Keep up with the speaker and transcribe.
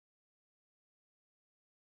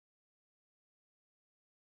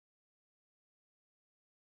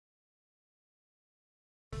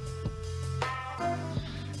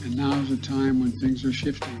And now's the time when things are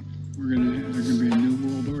shifting. There's gonna be a new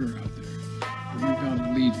world order out there. And we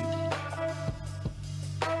gotta lead it.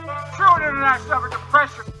 True internet suffered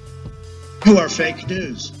depression. You are fake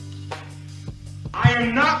news. I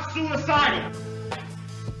am not suicidal.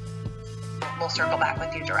 We'll circle back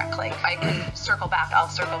with you directly. I can circle back. I'll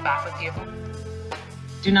circle back with you.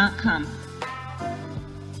 Do not come.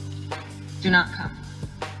 Do not come.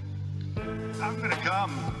 I'm gonna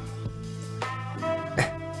come.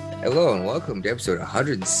 Hello and welcome to episode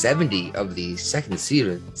 170 of the second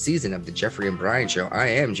season of the Jeffrey and Brian Show. I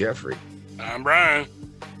am Jeffrey. I'm Brian.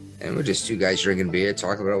 And we're just two guys drinking beer,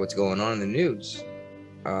 talking about what's going on in the news.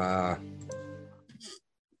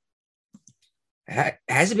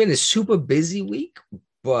 Hasn't been a super busy week,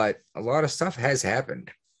 but a lot of stuff has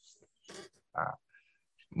happened.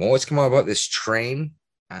 More's come out about this train.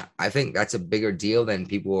 I think that's a bigger deal than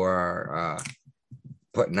people are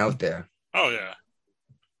putting out there. Oh, yeah.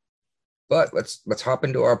 But let's hop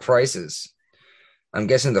into our prices. I'm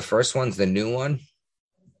guessing the first one's the new one.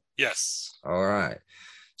 Yes. All right.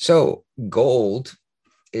 So gold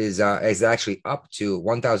is actually up to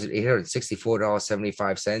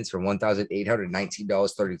 $1,864.75 from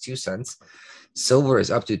 $1,819.32. Silver is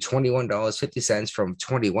up to $21.50 from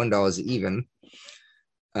 $21 even.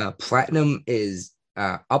 Platinum is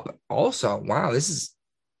up also. Wow, this is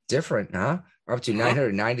different, huh? Up to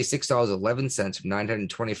 $996.11 from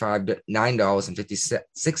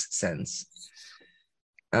 $925.56.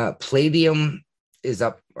 Palladium is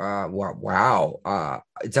up.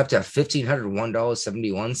 It's up to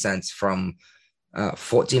 $1,501.71 from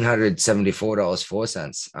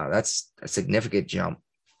 $1,474.04. That's a significant jump.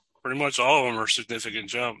 Pretty much all of them are significant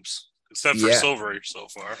jumps, except for silver so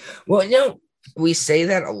far. Well, we say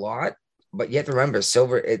that a lot, but you have to remember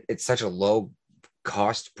silver, it's such a low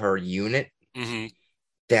cost per unit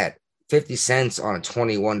that 50 cents on a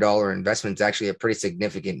 $21 investment is actually a pretty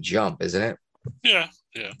significant jump, isn't it? Yeah.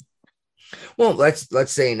 Well, let's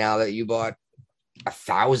say now that you bought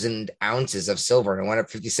 1,000 ounces of silver and it went up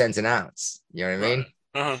 50 cents an ounce. You know what I mean?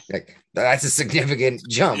 Uh-huh. Like that's a significant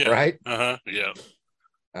jump, right? Yeah.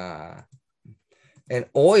 And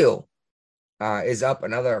oil is up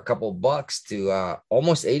another couple bucks to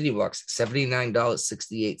almost $80,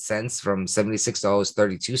 $79.68 from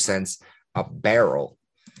 $76.32 a barrel.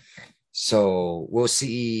 So we'll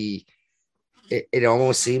see. It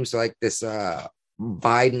almost seems like this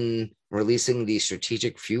Biden releasing the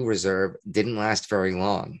strategic fuel reserve didn't last very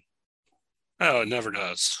long. Oh, it never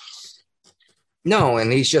does. No,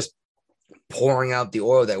 and he's just pouring out the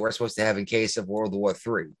oil that we're supposed to have in case of World War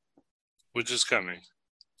III. Which is coming.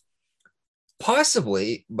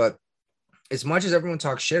 Possibly, but as much as everyone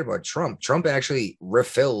talks shit about Trump actually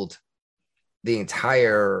refilled the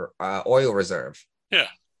entire oil reserve. Yeah.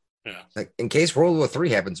 Like in case World War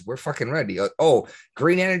III happens, we're fucking ready. Like,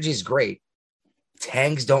 green energy is great.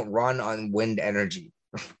 Tanks don't run on wind energy.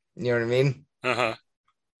 You know what I mean? Uh-huh.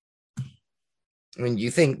 I mean,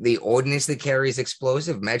 you think the ordnance they carry is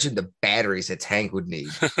explosive? Imagine the batteries a tank would need.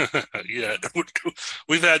 Yeah,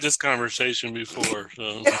 we've had this conversation before.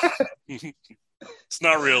 So. It's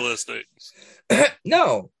not realistic.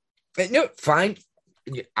 No, fine.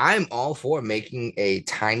 I'm all for making a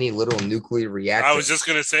tiny little nuclear reactor. I was just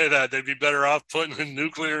going to say that. They'd be better off putting a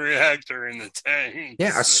nuclear reactor in the tank.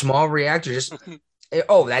 Yeah, a small reactor. Just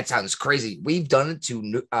that sounds crazy. We've done it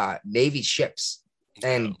to Navy ships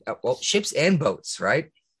and ships and boats,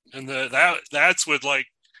 right? And that's with like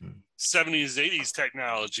 70s, 80s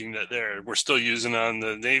technology that we're still using on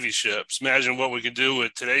the Navy ships. Imagine what we could do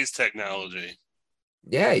with today's technology.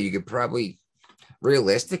 Yeah, you could probably,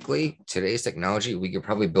 realistically, today's technology, we could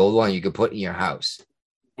probably build one you could put in your house.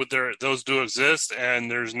 Those do exist, and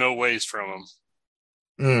there's no waste from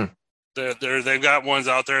them. They've got ones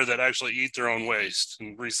out there that actually eat their own waste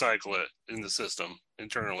and recycle it in the system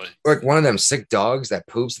internally. Like one of them sick dogs that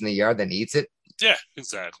poops in the yard then eats it? Yeah,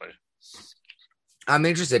 exactly. I'm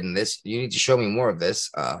interested in this. You need to show me more of this.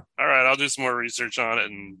 All right, I'll do some more research on it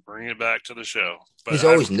and bring it back to the show. But there's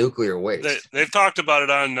always nuclear waste. They've talked about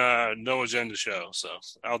it on No Agenda Show, so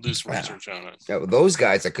I'll do some research on it. Yeah, well, those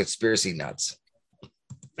guys are conspiracy nuts.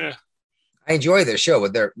 Yeah, I enjoy their show,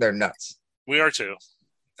 but they're nuts. We are too.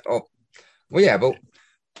 Oh, well, yeah, but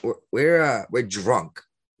we're drunk.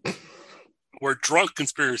 We're drunk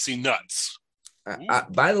conspiracy nuts.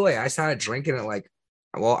 By the way, I started drinking at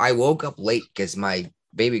I woke up late because my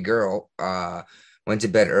baby girl went to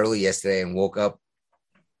bed early yesterday and woke up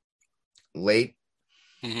late.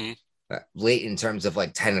 Late in terms of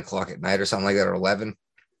like 10 o'clock at night or something like that, or 11,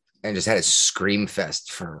 and just had a scream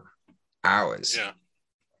fest for hours. Yeah.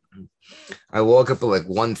 I woke up at like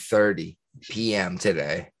 1:30 p.m.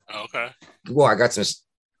 today. Okay. Well, I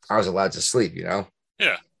was allowed to sleep, you know?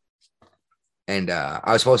 Yeah. And I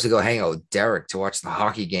was supposed to go hang out with Derek to watch the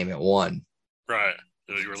hockey game at 1. Right.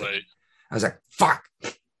 You were late. I was like, fuck.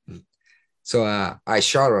 So I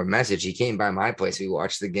shot him a message. He came by my place. We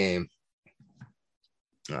watched the game.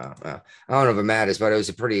 I don't know if it matters, but it was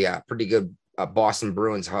a pretty good Boston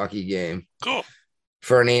Bruins hockey game. Cool.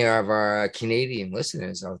 For any of our Canadian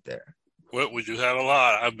listeners out there. Well, we do have a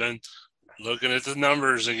lot. I've been looking at the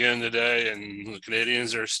numbers again today, and the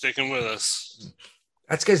Canadians are sticking with us.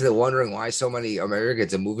 That's because they're wondering why so many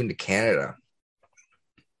Americans are moving to Canada.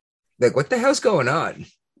 Like, what the hell's going on?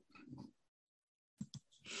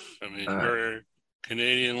 I mean, we're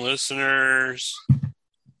Canadian listeners.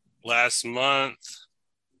 Last month,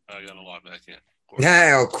 I got to log back in.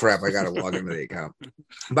 Oh, crap. I got to log into the account.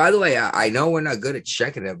 By the way, I know we're not good at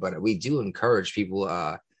checking it, but we do encourage people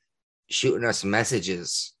shooting us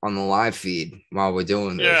messages on the live feed while we're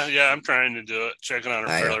doing this. Yeah, I'm trying to do it, checking on a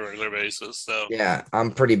fairly regular basis. So yeah,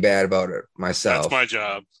 I'm pretty bad about it myself. That's my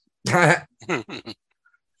job.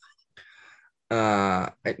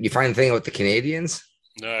 You find the thing with the Canadians?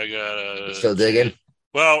 No, I got still digging.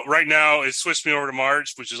 Well, right now it switched me over to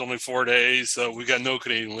March, which is only 4 days, so we got no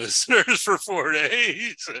Canadian listeners for 4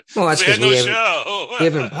 days. Well, that's because we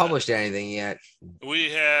haven't published anything yet.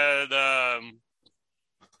 We had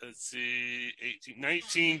let's see,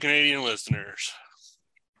 19 Canadian listeners.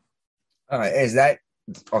 All right, is that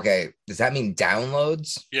okay? Does that mean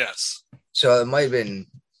downloads? Yes. So it might have been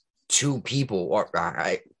 2 people, or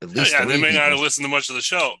at least. Yeah, they may not have listened to much of the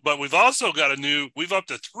show, but we've also got we've up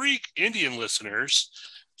to 3 Indian listeners,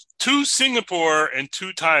 2 Singapore, and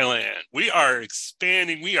 2 Thailand. We are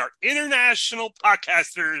expanding. We are international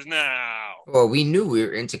podcasters now. Well, we knew we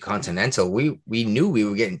were intercontinental. We knew we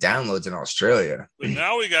were getting downloads in Australia. But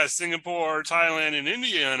now we got Singapore, Thailand, and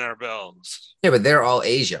India in our belts. Yeah, but they're all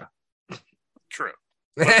Asia. True.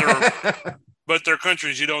 But they're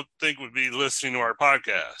countries you don't think would be listening to our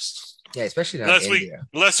podcast. Yeah, especially not India.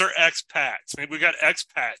 Unless they're expats. Maybe we got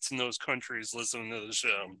expats in those countries listening to the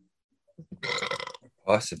show.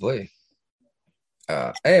 Possibly.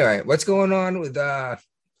 Anyway, what's going on with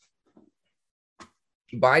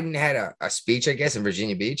Biden had a speech, I guess, in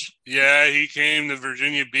Virginia Beach? Yeah, he came to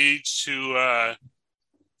Virginia Beach to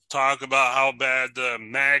talk about how bad the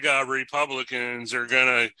MAGA Republicans they're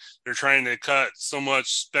trying to cut so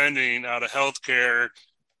much spending out of healthcare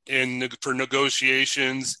for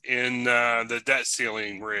negotiations in the debt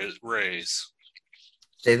ceiling raise.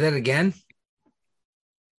 Say that again.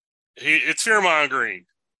 It's fear-mongering.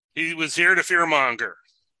 He was here to fear-monger.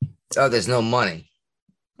 Oh, there's no money.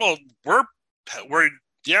 Well, we're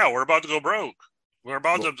about to go broke. We're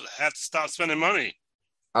about to have to stop spending money.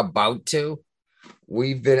 About to?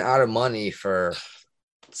 We've been out of money for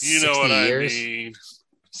 60 years,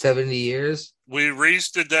 70 years. We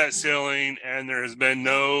reached the debt ceiling, and there has been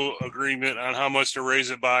no agreement on how much to raise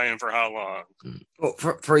it by and for how long. Well,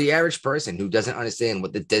 for the average person who doesn't understand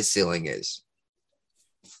what the debt ceiling is,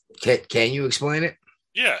 can you explain it?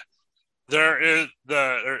 Yeah, there's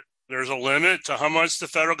a limit to how much the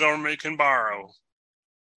federal government can borrow,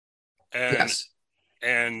 and yes.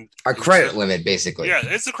 And a credit limit, basically. Yeah,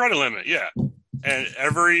 it's a credit limit. Yeah, and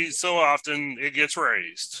every so often it gets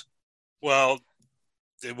raised. Well,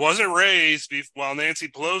 it wasn't raised while Nancy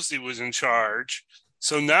Pelosi was in charge.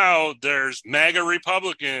 So now there's MAGA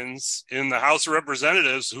Republicans in the House of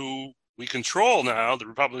Representatives who we control now, the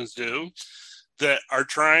Republicans do, that are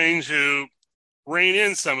trying to rein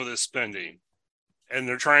in some of this spending. And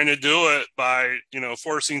they're trying to do it by,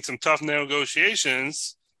 forcing some tough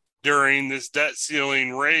negotiations during this debt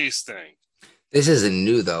ceiling raise thing. This isn't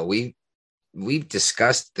new, though. We've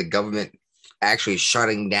discussed the government actually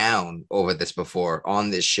shutting down over this before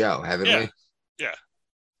on this show, haven't we? Yeah.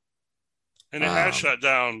 And it has shut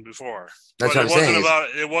down before. That's what I'm saying.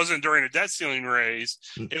 It wasn't during a debt ceiling raise.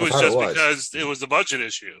 It was just because it was a budget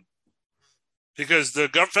issue. Because the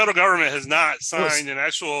federal government has not signed an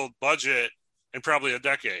actual budget in probably a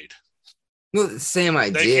decade. Well, the same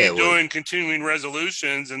idea. They keep doing continuing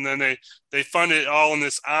resolutions, and then they fund it all in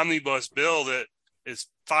this omnibus bill that is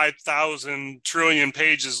 5,000 trillion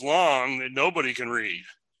pages long that nobody can read.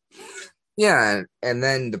 Yeah, and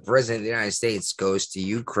then the president of the United States goes to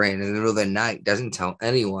Ukraine in the middle of the night, doesn't tell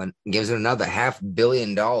anyone, gives it another $500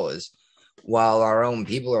 million while our own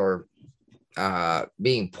people are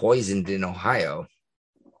being poisoned in Ohio.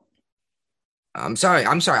 I'm sorry.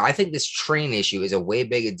 I think this train issue is a way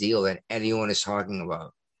bigger deal than anyone is talking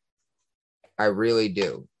about. I really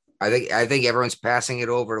do. I think everyone's passing it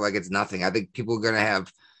over like it's nothing. I think people are going to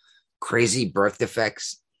have crazy birth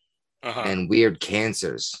defects and weird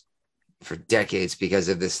cancers for decades because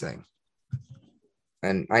of this thing.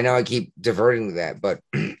 And I know I keep diverting to that, but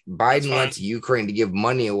Biden went to Ukraine to give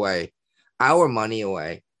money away, our money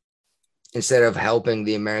away, instead of helping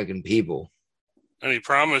the American people. And he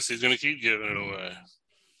promised he's going to keep giving it away.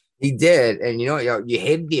 He did. And you know, you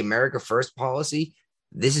hated the America First policy.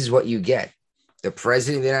 This is what you get. The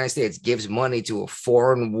president of the United States gives money to a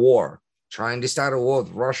foreign war, trying to start a war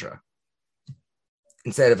with Russia,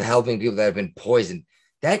 instead of helping people that have been poisoned.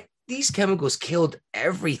 These chemicals killed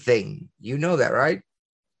everything. You know that, right?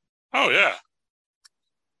 Oh, yeah.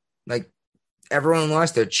 Like, everyone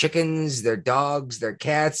lost their chickens, their dogs, their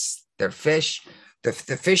cats, their fish. The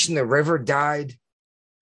fish in the river died.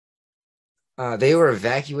 They were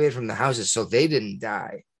evacuated from the houses, so they didn't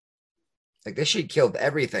die. Like, this shit killed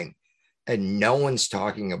everything, and no one's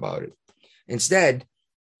talking about it. Instead,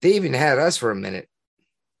 they even had us for a minute.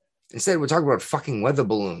 Instead, we're talking about fucking weather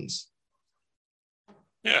balloons.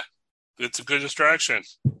 Yeah, it's a good distraction.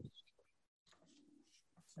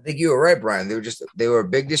 I think you were right, Brian. They were a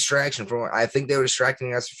big distraction from. I think they were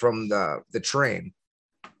distracting us from the train.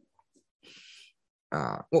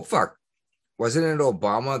 Well, fuck. Wasn't it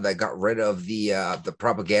Obama that got rid of the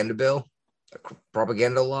propaganda bill, the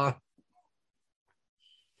propaganda law?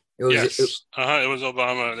 It was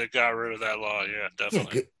Obama that got rid of that law. Yeah,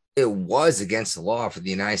 definitely. It was against the law for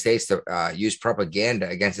the United States to use propaganda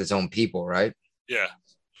against its own people, right? Yeah.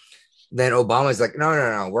 Then Obama's like,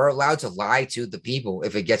 no. We're allowed to lie to the people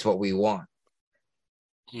if it gets what we want.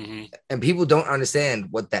 Mm-hmm. And people don't understand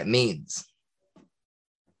what that means.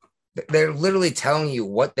 They're literally telling you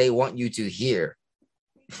what they want you to hear.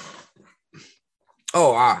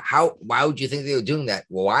 Oh, why would you think they were doing that?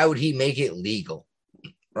 Well, why would he make it legal?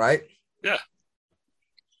 Right? Yeah.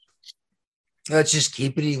 Let's just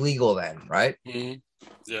keep it illegal then, right? Mm-hmm.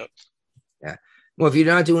 Yep. Yeah. Well, if you're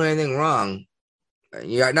not doing anything wrong,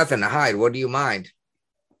 you got nothing to hide. What do you mind?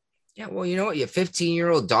 Yeah, well, you know what? Your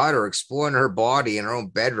 15-year-old daughter exploring her body in her own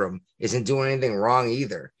bedroom isn't doing anything wrong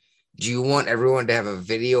either. Do you want everyone to have a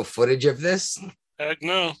video footage of this? Heck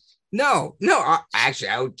no. No. Actually,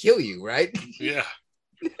 I would kill you, right? Yeah.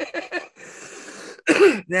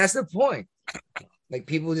 That's the point. Like,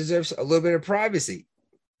 people deserve a little bit of privacy.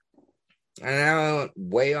 And now I went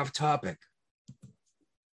way off topic.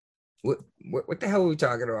 What the hell are we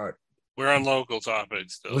talking about? We're on local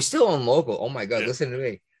topics still. We're still on local. Oh my God, yeah. Listen to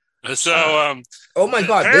me. So, oh my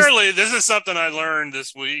God. Apparently, this is something I learned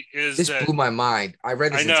this week. This blew my mind. I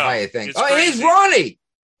read this entire thing. It's crazy. It's Ronnie.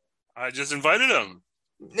 I just invited him.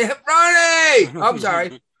 Ronnie. I'm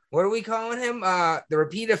sorry. What are we calling him? The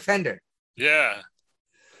repeat offender. Yeah.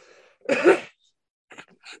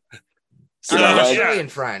 So, our Australian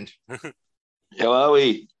friend. How are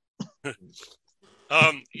we?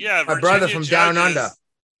 Yeah. My brother from down under.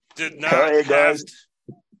 Did not have.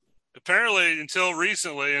 Apparently, until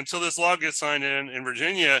this law gets signed in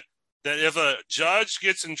Virginia, that if a judge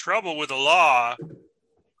gets in trouble with a law,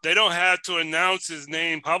 they don't have to announce his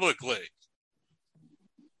name publicly.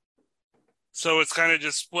 So it's kind of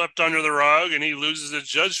just swept under the rug, and he loses his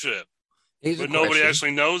judgeship. But nobody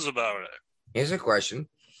actually knows about it. Here's a question.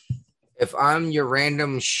 If I'm your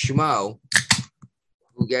random schmo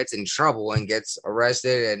who gets in trouble and gets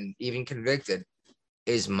arrested and even convicted,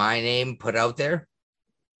 is my name put out there?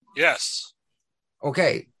 Yes.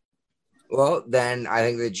 Okay. Well, then I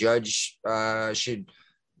think the judge should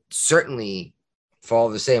certainly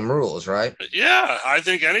follow the same rules, right? Yeah, I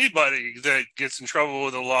think anybody that gets in trouble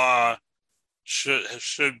with a law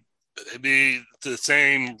should be the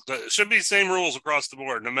same. Should be same rules across the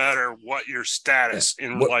board, no matter what your status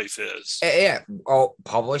in life is. Yeah. Oh,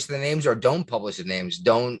 publish the names or don't publish the names.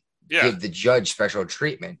 Don't give the judge special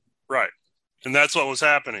treatment. Right. And that's what was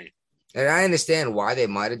happening. And I understand why they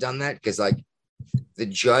might have done that, because, like, the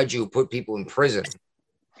judge who put people in prison,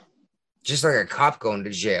 just like a cop going to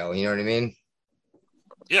jail, you know what I mean?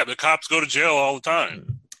 Yeah, but cops go to jail all the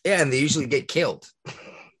time. Yeah, and they usually get killed.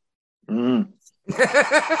 Mm.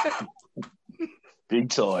 Big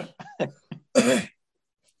time.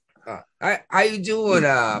 How you doing,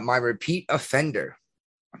 my repeat offender?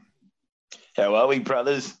 How are we,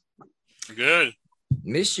 brothers? Good.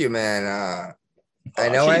 Miss you, man. I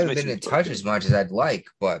know I haven't been in touch as much as I'd like,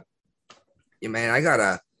 but yeah, man, I got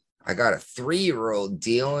a 3-year-old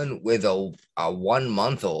dealing with a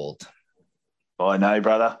 1-month-old. I know,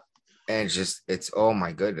 brother. And it's oh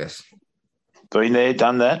my goodness. Been there,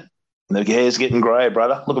 done that. The hair's getting grey,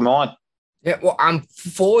 brother. Look at mine. Yeah, well, I'm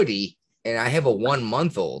 40 and I have a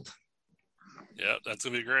 1-month-old. Yeah, that's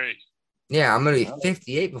gonna be great. Yeah, I'm gonna be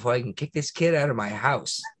 58 before I can kick this kid out of my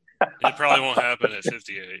house. It probably won't happen at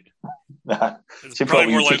 58. Nah, it's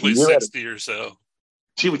probably more likely 60 or so.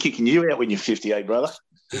 She'll be kicking you out when you're 58, brother.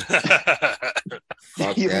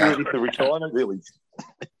 Fuck You're that. ready for retirement, really.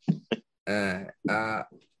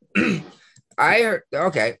 I heard.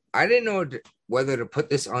 Okay, I didn't know whether to put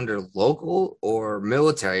this under local or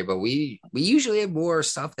military, but we usually have more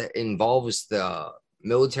stuff that involves the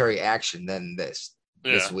military action than this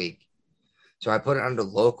week. So I put it under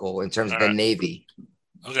local in terms of the Navy.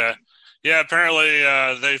 Okay. Yeah, apparently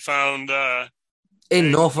they found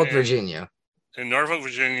in Norfolk, Virginia. In Norfolk,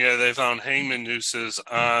 Virginia, they found hangman nooses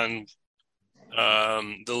on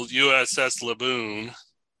the USS Laboon,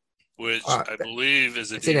 which I believe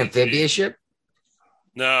is it's an amphibious ship?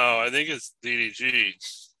 No, I think it's DDG.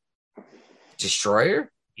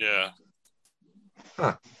 Destroyer? Yeah.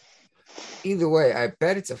 Huh. Either way, I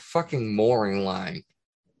bet it's a fucking mooring line.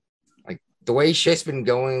 Like the way shit's been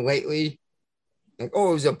going lately. Like,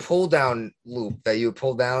 oh, it was a pull down loop that you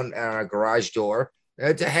pull down a garage door.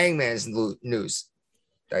 It's a hangman's noose.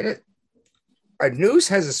 A noose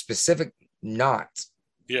has a specific knot.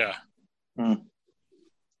 Yeah. And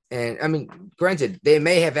I mean, granted, they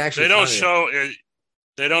may have actually. They don't show it.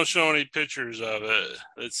 They don't show any pictures of it.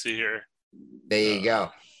 Let's see here. There you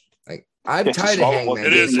go. Like I'm tired of hangman.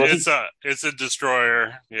 It is. It's a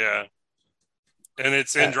destroyer. Yeah. And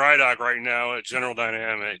it's in dry dock right now at General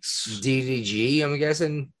Dynamics. DDG, I'm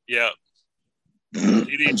guessing. Yep.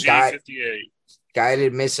 DDG 58.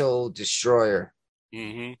 Guided missile destroyer.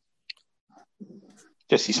 Mm-hmm.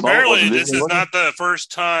 Jesse Smollett. Apparently, this is not the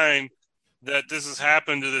first time that this has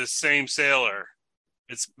happened to this same sailor.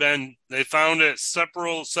 They found it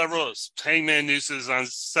several hangman nooses on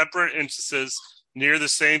separate instances near the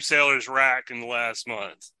same sailor's rack in the last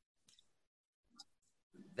month.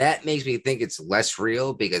 That makes me think it's less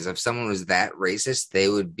real because if someone was that racist, they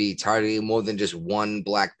would be targeting more than just one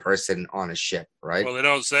black person on a ship, right? Well, they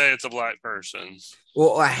don't say it's a black person.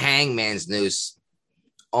 Well, a hangman's noose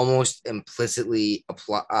almost implicitly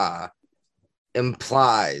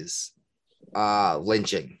implies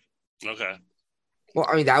lynching. Okay. Well,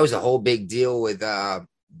 I mean, that was a whole big deal with Bubba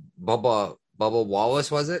Wallace,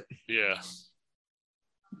 was it? Yeah.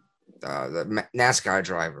 The NASCAR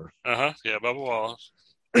driver. Yeah, Bubba Wallace.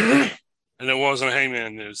 And it wasn't a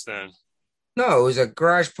hangman noose then. No, it was a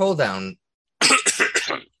garage pull down.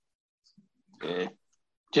 Yeah.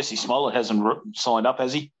 Jesse Smollett hasn't signed up,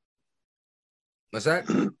 has he? What's that?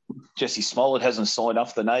 Jesse Smollett hasn't signed up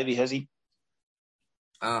for the Navy, has he?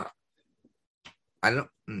 I don't.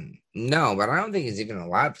 No, but I don't think he's even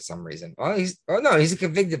allowed for some reason. He's a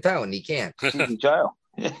convicted felon. He can't. He's in jail.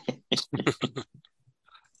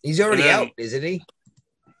 He's already out, isn't he?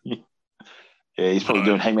 Yeah, he's probably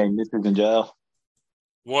doing hangman nooses in jail.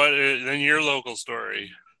 What in your local story?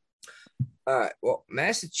 Well,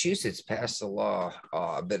 Massachusetts passed a law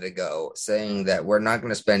a bit ago saying that we're not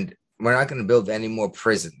going to build any more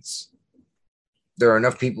prisons. There are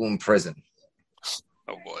enough people in prison.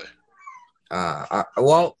 Oh boy.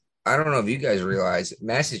 Well, I don't know if you guys realize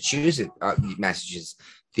Massachusetts,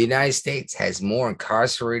 the United States has more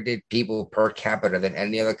incarcerated people per capita than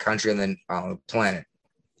any other country on the planet.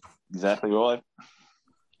 Exactly right.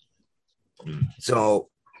 So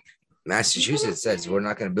Massachusetts says we're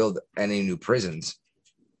not going to build any new prisons.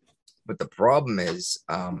 But the problem is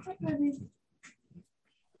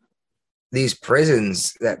these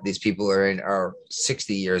prisons that these people are in are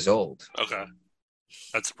 60 years old. Okay.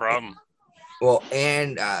 That's a problem. Well,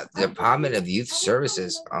 and the Department of Youth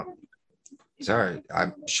Services, sorry,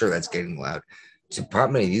 I'm sure that's getting loud.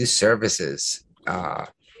 Department of Youth Services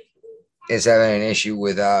is having an issue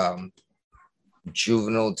with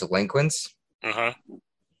juvenile delinquents.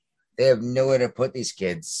 They have nowhere to put these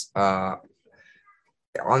kids. On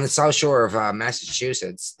the south shore of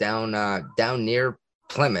Massachusetts, down near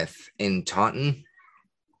Plymouth in Taunton.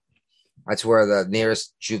 That's where the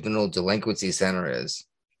nearest juvenile delinquency center is.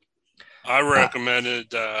 I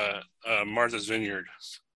recommended Martha's Vineyard.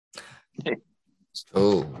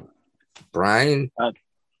 Oh, Brian,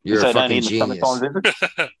 you're a fucking genius.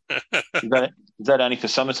 Is that only for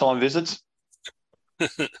summertime visits?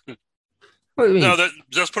 What do you mean? No,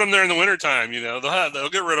 just put them there in the wintertime. They'll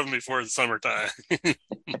get rid of them before the summertime.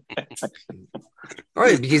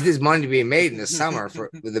 Right, because there's money to be made in the summer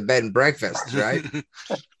with the bed and breakfast, right?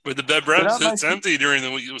 With the bed and breakfast, it's empty during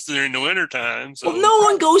the wintertime. So. Well, no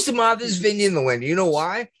one goes to Martha's Vineyard in the winter. You know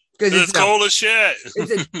why? Because it's cold as shit.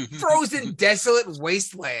 It's a frozen, desolate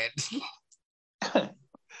wasteland.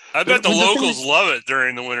 I bet the locals love it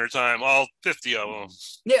during the wintertime, all 50 of them.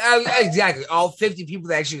 Yeah, exactly. All 50 people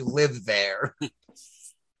that actually live there.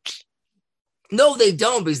 No, they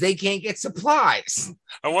don't, because they can't get supplies.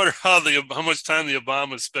 I wonder how much time the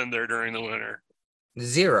Obamas spend there during the winter.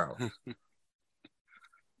 0.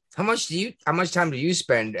 How much time do you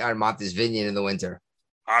spend on Martha's Vineyard in the winter?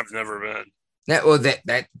 I've never been.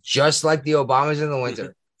 That just like the Obamas in the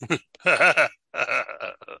winter.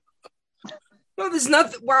 No, there's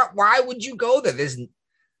nothing. Why would you go there?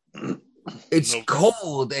 It's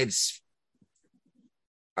cold. It's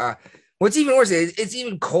what's even worse, it's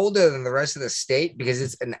even colder than the rest of the state because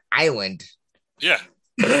it's an island. Yeah.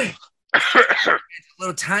 It's a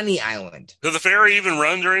little tiny island. Does the ferry even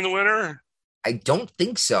run during the winter? I don't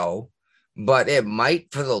think so, but it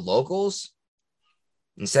might for the locals.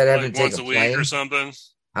 Instead of having to take once a week plane or something.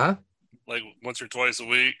 Huh? Like once or twice a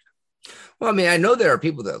week. Well, I mean, I know there are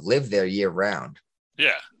people that live there year round.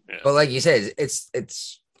 Yeah. But like you said,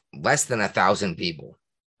 it's less than 1,000 people.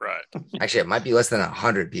 Right. Actually, it might be less than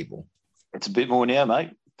 100 people. It's a bit more now,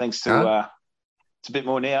 mate. Thanks to it's a bit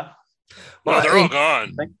more now. Well, they're all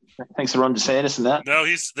gone. Thanks to Ron DeSantis and that. No,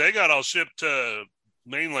 they got all shipped to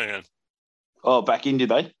mainland. Oh, back in, did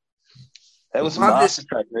they? That was a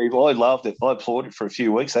masterclass move. I loved it. I applauded it for a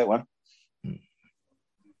few weeks, that one.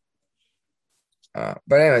 But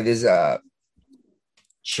anyway, there's a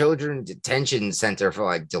children detention center for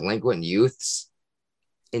like delinquent youths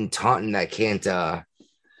in Taunton that can't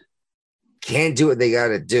do what they got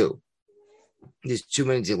to do. There's too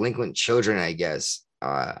many delinquent children, I guess.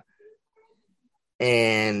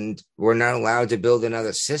 And we're not allowed to build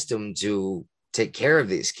another system to take care of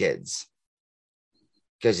these kids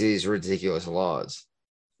because of these ridiculous laws.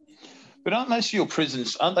 But aren't most of your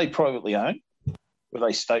prisons, aren't they privately owned? Or are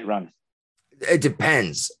they state run? It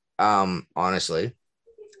depends, honestly.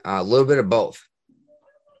 A little bit of both.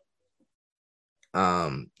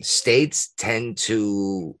 States tend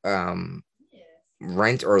to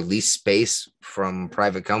rent or lease space from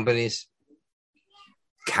private companies.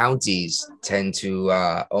 Counties tend to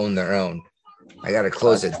own their own. I got to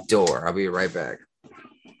close the door. I'll be right back.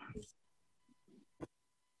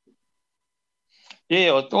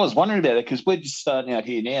 Yeah, I was wondering about it because we're just starting out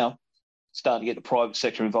here now, starting to get the private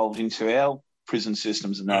sector involved into our prison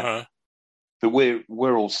systems and that. Uh-huh. But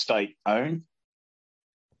we're all state owned.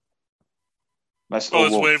 It's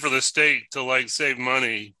way for the state to save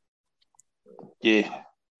money. Yeah.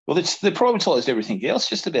 Well, they privatised everything else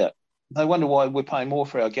just about. No wonder why we're paying more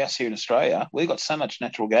for our gas here in Australia. We've got so much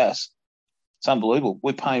natural gas. It's unbelievable.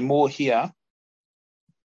 We're paying more here.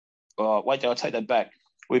 I'll take that back.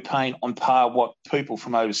 We're paying on par what people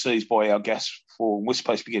from overseas buy our gas for. We're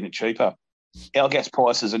supposed to be getting it cheaper. Our gas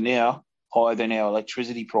prices are now higher than our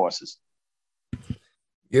electricity prices.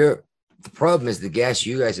 Yeah. The problem is the gas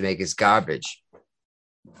you guys make is garbage.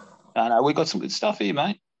 No, we've got some good stuff here,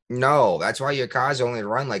 mate. No, that's why your cars only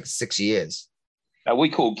run 6 years. We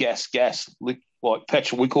call gas, like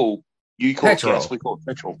petrol. You call petrol. Gas, we call it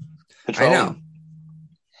petrol. I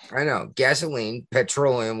know. Gasoline,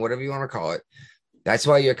 petroleum, whatever you want to call it. That's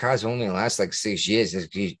why your cars only last 6 years, is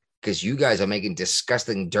because you guys are making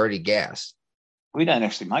disgusting, dirty gas. We don't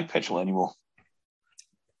actually make petrol anymore.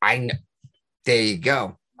 I know. There you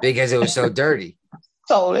go. Because it was so dirty.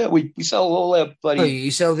 We sell all our bloody. No,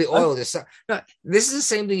 you sell the oil. No, this is the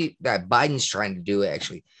same thing that Biden's trying to do,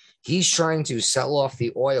 actually. He's trying to sell off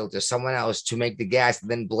the oil to someone else to make the gas,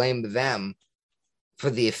 and then blame them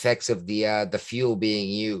for the effects of the fuel being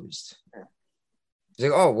used. It's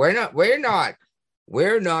like, oh, we're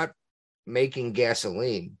not making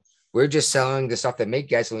gasoline. We're just selling the stuff that make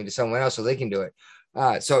gasoline to someone else so they can do it.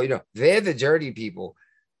 So they're the dirty people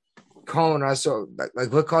calling us. So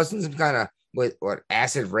we're causing some kind of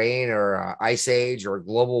acid rain or ice age or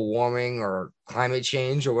global warming or climate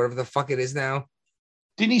change or whatever the fuck it is now.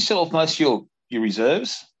 Didn't he sell off most of your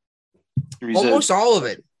reserves? Almost all of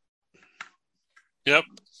it. Yep.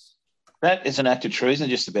 That is an act of treason,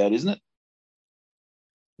 just about, isn't it?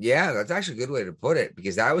 Yeah, that's actually a good way to put it,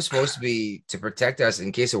 because that was supposed to be to protect us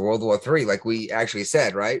in case of World War III, like we actually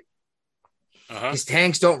said, right? These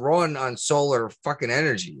tanks don't run on solar fucking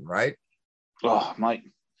energy, right? Oh, mate.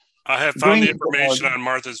 I have found the information on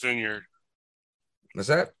Martha's Vineyard. What's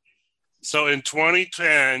that? So in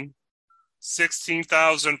 2010,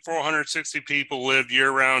 16,460 people lived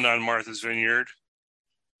year-round on Martha's Vineyard.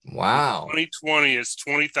 Wow. 2020 is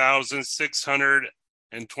 20,600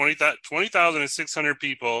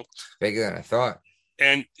 people. Bigger than I thought.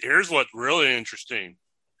 And here's what's really interesting.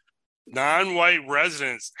 Non-white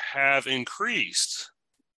residents have increased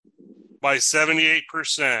by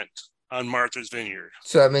 78% on Martha's Vineyard.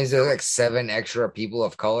 So that means there's 7 extra people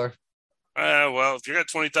of color? Well, if you got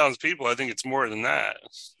 20,000 people, I think it's more than that.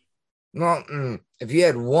 Well, if you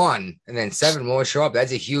had 1 and then 7 more show up,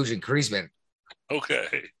 that's a huge increasement.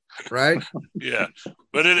 Okay. Right? Yeah.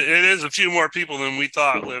 But it is a few more people than we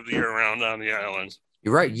thought lived year-round on the island.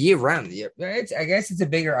 You're right, year round. Yeah, I guess it's a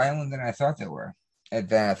bigger island than I thought they were.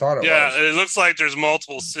 Than I thought it Yeah, was. it looks like there's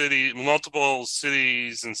multiple cities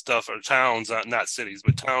and stuff, or towns, not cities,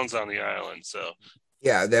 but towns on the island. So,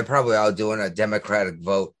 Yeah, they're probably all doing a Democratic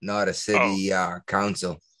vote, not a oh, city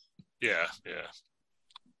council. yeah.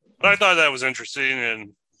 But I thought that was interesting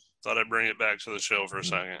and thought I'd bring it back to the show for a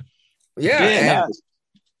second. Yeah, Yeah, and no, it's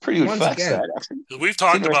pretty good once facts, again- that, actually. 'Cause we've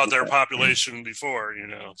talked about their Interesting. population before,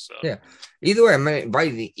 so. Yeah. Either way, I'm gonna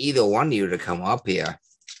invite either one of you to come up here.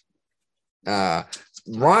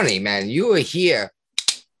 Ronnie, man, you were here.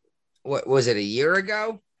 What was it, a year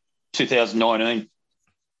ago? 2019.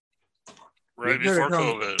 Right You could've before come-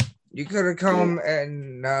 COVID. You could have come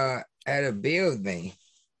and had a beer with me.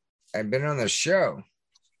 I've been on the show.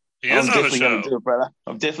 He I'm is on the definitely going show. to do it, brother.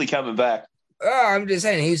 I'm definitely coming back. Oh, I'm just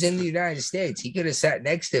saying, he was in the United States. He could have sat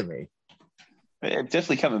next to me. Yeah, I'm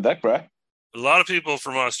definitely coming back, bro. A lot of people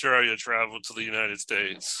from Australia travel to the United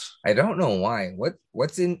States. I don't know why.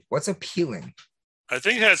 What's appealing? I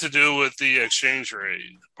think it has to do with the exchange rate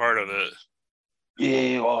part of it.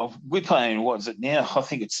 Yeah, well, we're paying, what is it now? I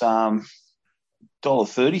think it's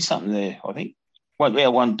 $1.30 something there, I think. Well,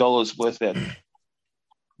 our $1 worth about.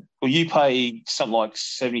 Well, you pay something like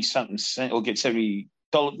 70 something cent, or get $70.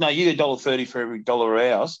 No, you get $1.30 for every dollar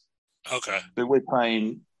hours. Okay. But we're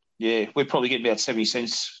paying, we're probably getting about 70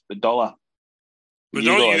 cents a dollar. But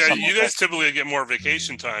don't you guys, something like that. typically get more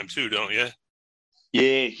vacation time too, don't you?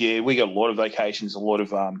 Yeah, we got a lot of vacations, a lot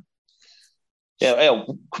of our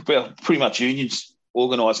pretty much unions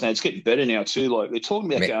organised now. It's getting better now too. Like they're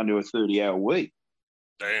talking about going to a 30-hour week.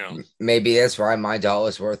 Damn. Maybe that's why my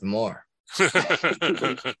dollar's worth more. Oh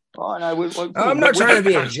no, I'm not trying to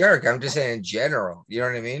be a jerk. I'm just saying in general. You know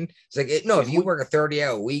what I mean? It's like, if you work a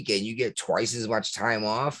 30-hour weekend, you get twice as much time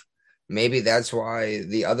off. Maybe that's why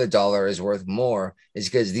the other dollar is worth more. Is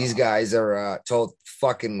because these guys are told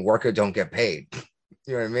fucking worker don't get paid.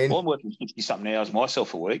 You know what I mean? Well, I'm working 60-something hours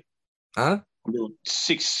myself a week. Huh? I'm doing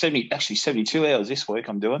 72 hours this week.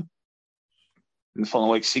 I'm doing. And the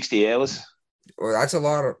following week, 60 hours. Well, that's a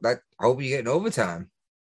lot of that. I hope you get overtime.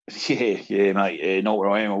 Yeah, mate. Yeah, not where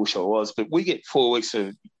I am. I wish I was, but we get 4 weeks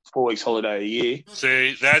holiday a year.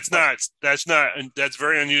 See, that's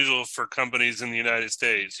very unusual for companies in the United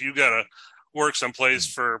States. You gotta work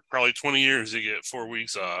someplace for probably 20 years to get 4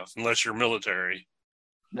 weeks off, unless you're military.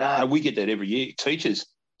 Nah, we get that every year. Teachers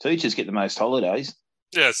get the most holidays.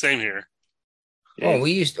 Yeah, same here. Yeah.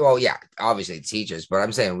 Well, obviously teachers, but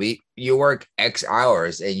I'm saying you work X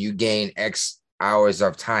hours and you gain X hours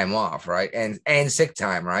of time off, right? And sick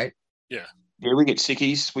time, right? Yeah, we get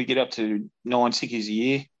sickies. We get up to 9 sickies a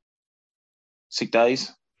year. Sick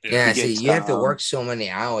days. Yeah, We see, get, you have to work so many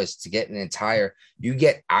hours to get you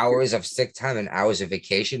get hours of sick time and hours of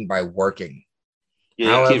vacation by working.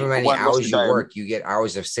 However many hours you work, you get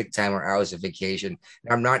hours of sick time or hours of vacation.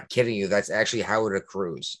 And I'm not kidding you. That's actually how it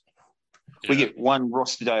accrues. We get one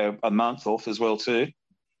roster day a month off as well too.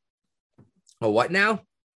 Well, what now?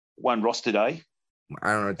 One roster day.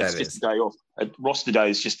 I don't know what That's that just is. a day off. A roster day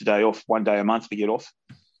is just a day off. 1 day a month we get off.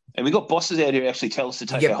 And we got bosses out here who actually tell us to You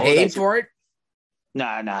take get our paid holidays. for it?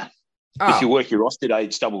 Nah. Oh. If you work your roster day,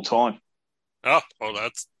 it's double time. Oh, well,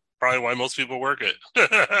 that's probably why most people work it.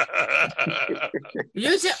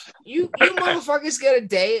 You motherfuckers get a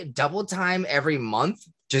day double time every month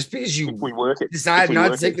just because you If we work it. decide if we not to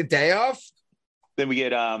work take it. the day off? Then we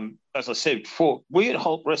get, as I said before, we get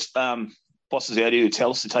whole rest bosses out here who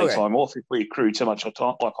tell us to take Okay. time off if we accrue too much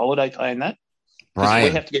time, like holiday pay and that. 'Cause Right. we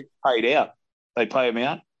have to get paid out. They pay them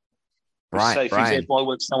out. Say, for example, I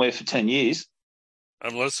worked somewhere for 10 years.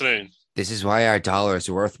 I'm listening. This is why our dollar is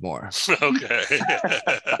worth more. Okay.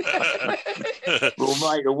 Well,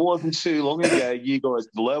 mate, it wasn't too long ago. You guys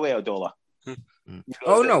below our dollar. You guys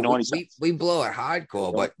Oh at no, 90 cents. we blow it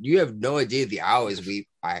hardcore, but you have no idea the hours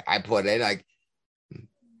I put in. Like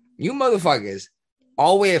you motherfuckers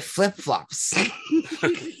all wear flip flops.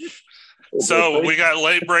 So we got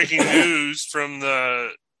late breaking news from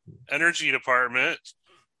the energy department.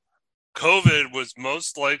 COVID was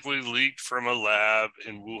most likely leaked from a lab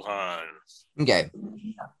in Wuhan. Okay, I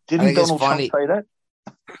Didn't think it's Donald Trump funny. say that?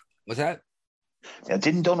 what's that? Yeah,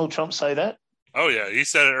 didn't Donald Trump say that? Oh yeah, he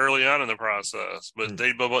said it early on in the process, but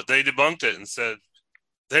they debunked it and said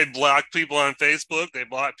they blocked people on Facebook, they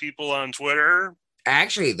blocked people on Twitter.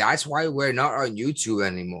 Actually, that's why we're not on YouTube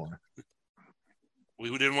anymore. We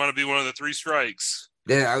didn't want to be one of the 3 strikes.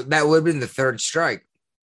 That would have been the third strike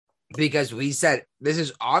because we said this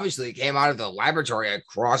is obviously came out of the laboratory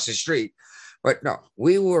across the street. But no,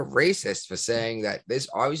 we were racist for saying that this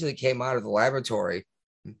obviously came out of the laboratory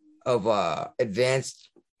of advanced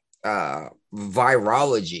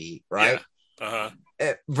virology, right? Uh-huh.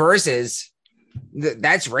 versus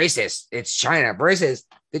that's racist. It's China versus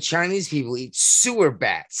the Chinese people eat sewer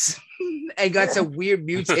bats and got some weird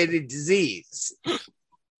mutated disease,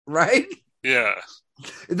 right? Yeah.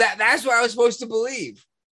 That's what I was supposed to believe.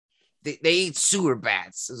 They eat sewer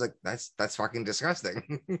bats. I was like, that's fucking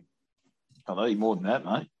disgusting. I'll eat more than that,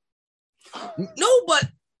 mate. No, but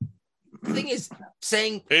the thing is,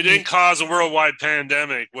 saying They didn't cause a worldwide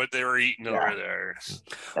pandemic, what they were eating over there.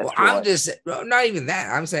 well, I'm just not even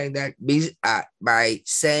that. I'm saying that by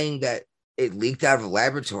saying that it leaked out of a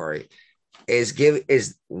laboratory is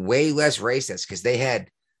way less racist because they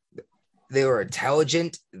were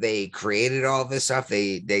intelligent. They created all this stuff.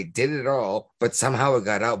 They did it all, but somehow it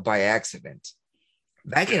got out by accident.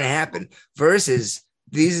 That can happen. Versus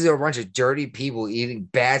these are a bunch of dirty people eating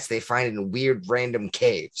bats they find in weird random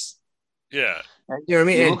caves. Yeah. You know what I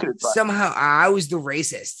mean? You And look at it, somehow I was the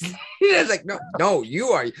racist. It's like, no, you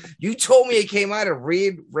are. You told me it came out of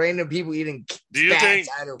random people eating Do you bats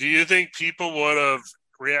think? Do you think people would have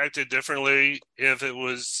reacted differently if it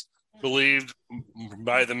was believed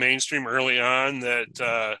by the mainstream early on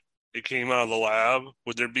that it came out of the lab?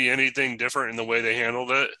 Would there be anything different in the way they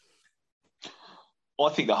handled it? I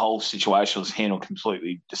think the whole situation was handled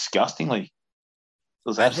completely disgustingly. It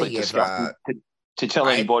was absolutely disgusting to tell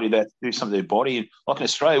anybody that to do something to their body. Like in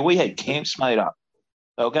Australia, we had camps made up.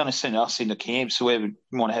 They were going to send us into camps, whoever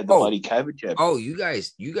want to have the bloody COVID jab. Oh, you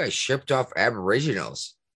guys shipped off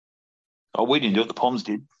Aboriginals. Oh, we didn't do it. The Poms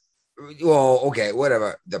did. Well, okay,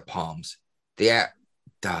 whatever. The Palms.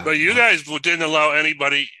 But you guys didn't allow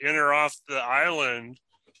anybody in or off the island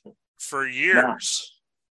for years.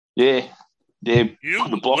 Yeah. Yeah. You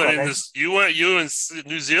and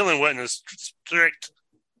New Zealand went in a strict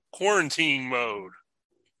quarantine mode.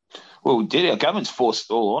 Well, we did. Our government's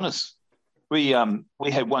forced it all on us. We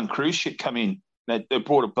had one cruise ship come in that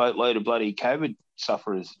brought a boatload of bloody COVID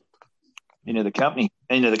sufferers into the country,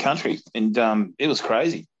 and it was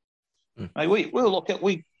crazy. Mate, we were locked up.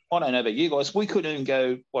 I don't know about you guys. We couldn't even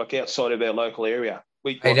go like outside of our local area.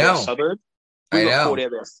 Our suburb. We got caught out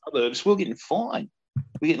of our suburbs. We're getting fined.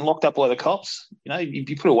 We're getting locked up by the cops. You know, you'd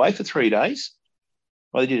be put away for 3 days.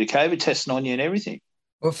 Well, they did a COVID testing on you and everything.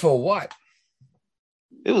 Well, for what?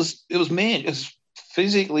 It was man. It was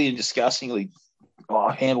physically and disgustingly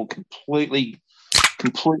handled completely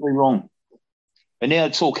wrong. And now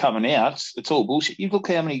it's all coming out. It's all bullshit. You look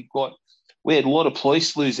how many we had a lot of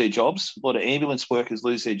police lose their jobs, a lot of ambulance workers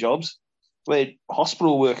lose their jobs. We had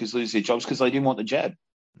hospital workers lose their jobs because they didn't want the jab.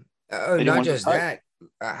 Not just that.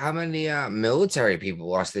 How many military people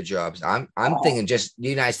lost their jobs? I'm thinking just the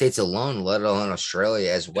United States alone, let alone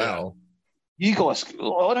Australia as well. You guys,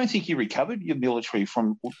 I don't think you recovered your military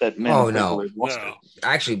from that many people who lost it.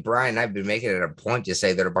 Actually, Brian, I've been making it a point to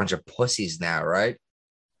say they're a bunch of pussies now, right?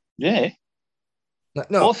 Yeah.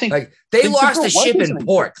 No, I think like they lost a ship in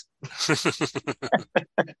port.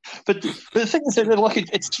 but the thing is that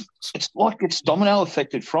it's like it's domino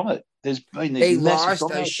affected from it. They lost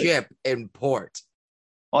a ship in port.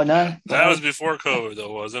 I know. That was before COVID,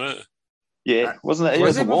 though, wasn't it? Yeah, wasn't it? It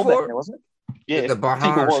was a war back there, wasn't it? Yeah, the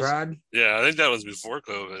Bahamas rod. Yeah, I think that was before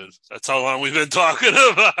COVID. That's how long we've been talking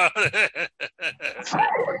about it.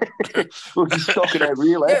 We're just talking over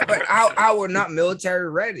here. Yeah, but how we're not military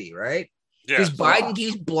ready, right? Yeah, because Biden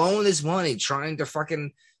keeps blowing this money trying to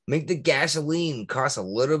fucking make the gasoline cost a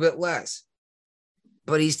little bit less,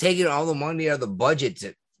 but he's taking all the money out of the budget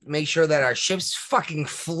to make sure that our ships fucking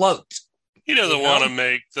float. He doesn't want to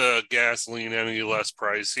make the gasoline any less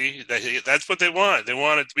pricey. That's what they want. They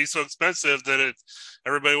want it to be so expensive that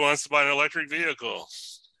everybody wants to buy an electric vehicle.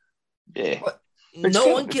 Yeah. But no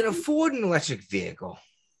one can afford an electric vehicle.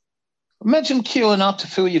 Imagine queuing up to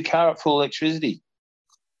fill your car up for electricity.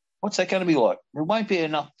 What's that going to be like? There won't be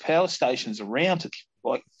enough power stations around to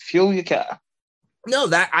fuel your car. No,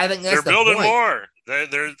 I think that's they're building more.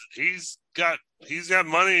 He's got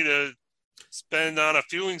money to spend on a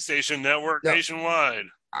fueling station network nationwide.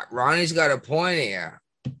 Ronnie's got a point here.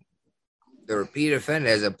 The repeat offender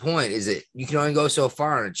has a point. Is that you can only go so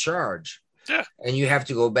far on a charge. Yeah. And you have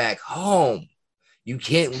to go back home. You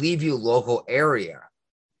can't leave your local area.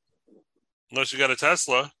 Unless you got a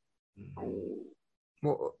Tesla.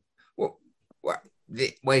 Well,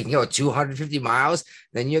 when you can go 250 miles,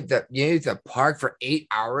 then you have to park for 8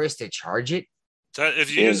 hours to charge it.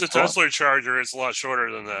 If you use a Tesla charger, it's a lot shorter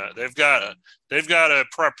than that. They've got a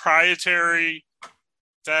proprietary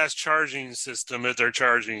fast charging system at their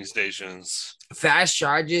charging stations. Fast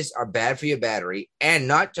charges are bad for your battery, and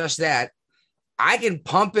not just that. I can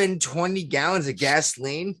pump in 20 gallons of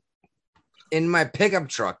gasoline in my pickup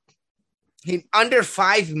truck in under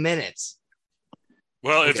 5 minutes.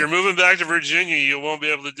 Well, if Okay. you're moving back to Virginia, you won't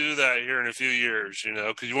be able to do that here in a few years,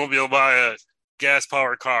 because you won't be able to buy a gas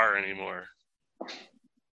powered car anymore.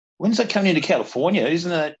 When's that coming into California? Isn't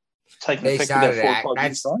that taking They effect about started 4 act. or 5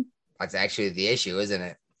 years time? That's actually the issue, isn't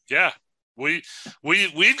it? Yeah.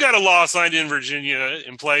 We've got a law signed in Virginia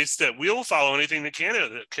in place that we'll follow anything that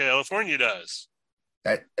California does.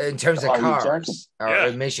 That in terms of Oh, you're joking. cars or Yeah.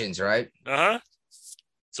 emissions, right? Uh-huh.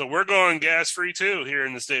 So we're going gas free too here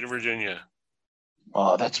in the state of Virginia.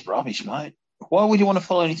 Oh, that's rubbish, mate. Why would you want to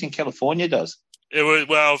follow anything California does? It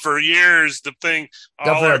was for years the thing. All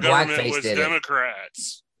Governor our government Blackface was did it.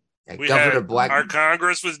 Democrats. And We Governor had Black. our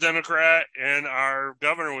Congress was Democrat and our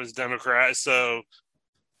governor was Democrat. So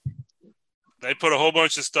they put a whole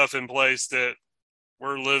bunch of stuff in place that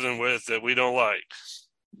we're living with that we don't like.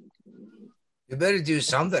 You better do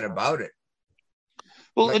something about it.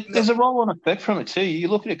 Well, Like, there's a roll-on effect from it too. You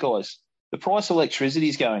look at it, guys. The price of electricity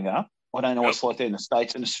is going up. I don't know what it's like there in the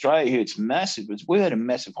States. In Australia here, it's massive. We had a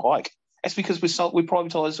massive hike. That's because we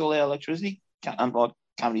privatised all our electricity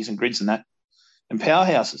companies and grids and that, and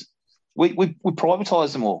powerhouses. We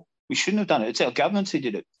privatised them all. We shouldn't have done it. It's our governments who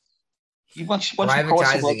did it. Once the price of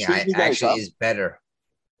Privatizing electricity goes actually up, is better.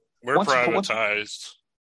 We're Once- privatized.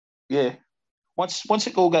 yeah. Once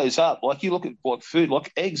it all goes up, like you look at like food,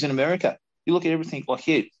 like eggs in America. You look at everything like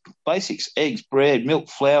here, basics, eggs, bread, milk,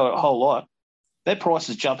 flour, a whole lot. That price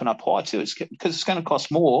is jumping up high too. It's because it's going to cost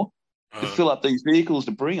more to fill up these vehicles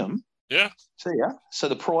to bring them. Yeah. So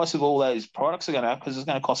the price of all those products are going up because it's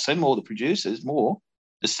going to cost them more, the producers, more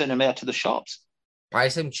to send them out to the shops. Buy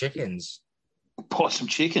some chickens. Buy some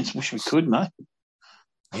chickens. Wish we could, mate.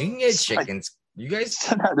 You can get chickens. You guys,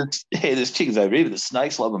 There's chickens over here, but the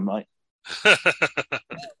snakes love them, mate.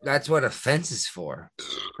 that's what a fence is for.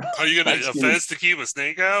 Are you going to Thanks, a fence to keep a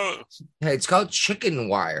snake out? Hey, it's called chicken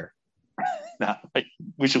wire. No, I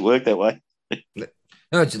wish it worked that way.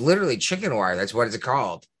 No, it's literally chicken wire. That's what it's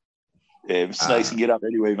called. Yeah, snakes can get up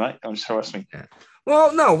anyway, mate. Don't trust me.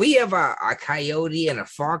 Well, no, we have a coyote and a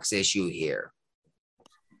fox issue here.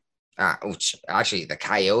 Which actually, the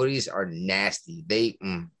coyotes are nasty. They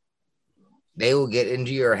will get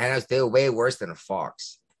into your house. They're way worse than a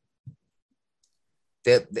fox.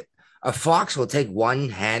 A fox will take one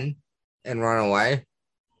hen and run away.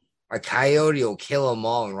 A coyote will kill them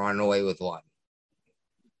all and run away with one.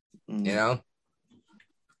 You know?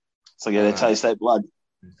 So they taste that blood.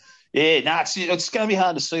 Yeah, no, it's going to be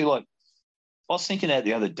hard to see. Like, I was thinking that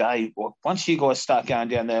the other day. Like, once you guys start going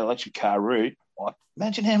down that electric car route, like,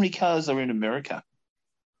 imagine how many cars are in America.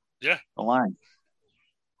 Yeah. Alone.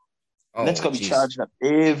 Oh, And that's got to be geez. charged up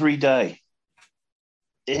every day.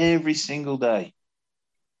 Every single day.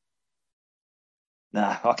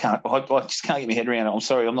 Nah, I can't. I just can't get my head around it. I'm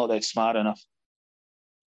sorry, I'm not that smart enough.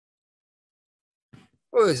 It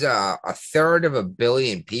was a third of a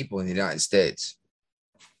billion people in the United States.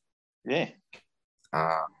 Yeah.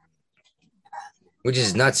 Which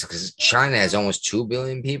is nuts because China has almost 2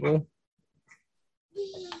 billion people.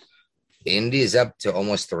 India's up to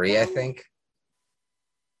almost 3, I think.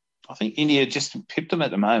 I think India just pipped them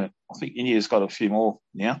at the moment. I think India's got a few more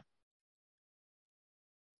now.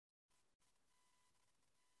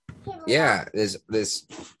 Yeah, there's a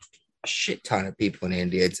shit ton of people in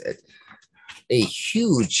India. It's a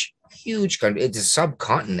huge country. It's a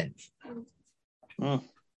subcontinent. Mm.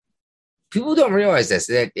 People don't realize this.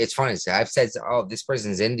 It's funny. So I've said, "Oh, this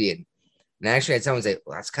person's Indian," and I actually had someone say,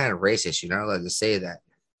 "Well, that's kind of racist. You're not allowed to say that."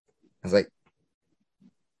 I was like,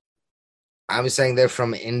 "I'm saying they're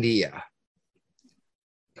from India,"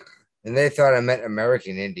 and they thought I meant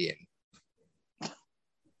American Indian.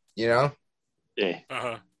 You know? Yeah.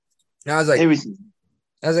 Uh-huh. And I was like, Everything.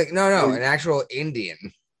 no, an actual Indian.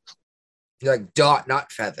 You're like dot,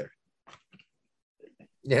 not feather.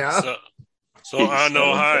 You know? So on to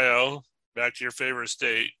Ohio, back to your favorite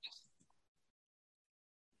state.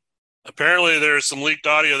 Apparently, there's some leaked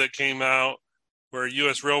audio that came out where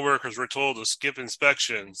U.S. rail workers were told to skip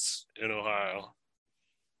inspections in Ohio.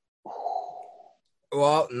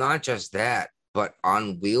 Well, not just that, but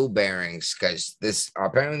on wheel bearings, because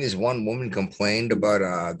apparently this one woman complained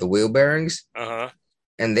about the wheel bearings,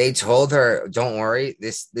 and they told her, "Don't worry,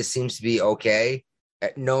 this seems to be okay."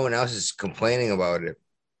 No one else is complaining about it,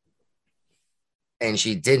 and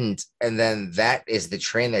she didn't. And then that is the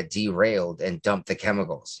train that derailed and dumped the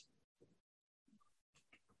chemicals.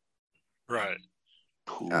 Right.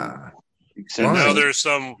 So Now there's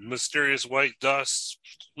some mysterious white dust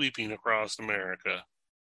sweeping across America.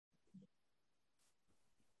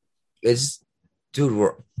 Dude,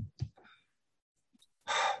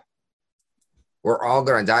 we're all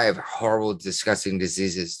gonna die of horrible, disgusting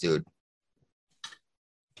diseases, dude.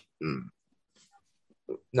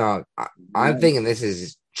 No, I'm thinking this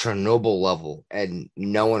is Chernobyl level, and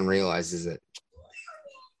no one realizes it.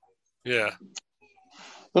 Yeah.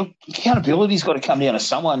 Look, accountability's got to come down to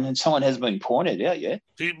someone, and someone hasn't been pointed out yet.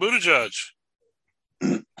 Pete Buttigieg.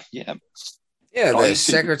 Yeah. Yeah, I the used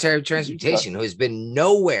to- Secretary of Transportation, who has been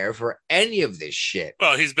nowhere for any of this shit.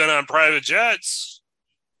 Well, he's been on private jets.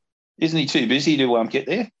 Isn't he too busy to get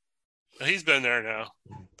there? He's been there now.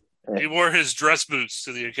 Yeah. He wore his dress boots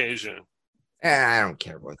to the occasion. I don't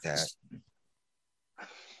care about that.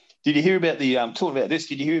 Did you hear about the talk about this?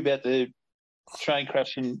 Did you hear about the train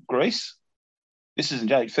crash in Greece? This isn't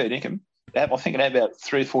joke, fair dinkum. I think it happened about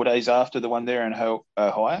 3 or 4 days after the one there in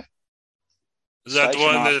Ohio. Is that the Station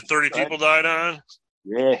one that master, 30 right? people died on?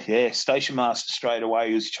 Yeah. Station master straight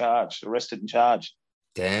away was charged, arrested and charged.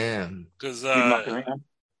 Damn. Because Didn't muck around.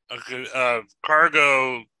 a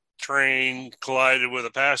cargo train collided with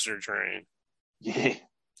a passenger train. Yeah.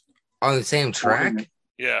 On the same track?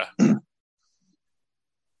 Yeah.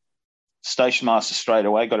 Station master straight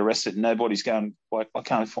away got arrested, and nobody's going. Like,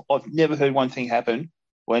 I've never heard one thing happen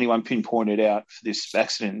or anyone pinpointed out for this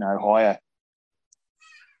accident in Ohio.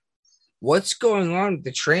 What's going on with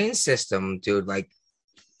the train system, dude? Like,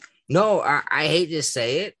 no, I hate to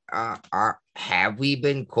say it. Have we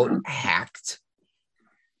been quote hacked?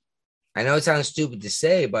 I know it sounds stupid to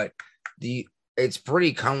say, but it's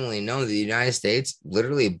pretty commonly known that the United States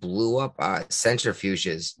literally blew up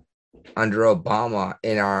centrifuges under Obama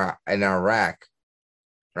in Iraq,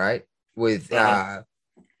 right? With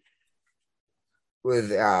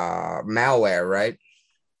malware, right?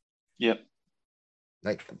 Yep.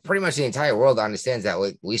 Like pretty much the entire world understands that.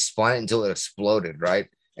 Like we spun it until it exploded, right?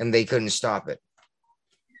 And they couldn't stop it.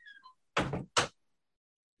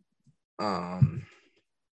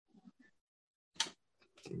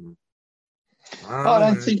 I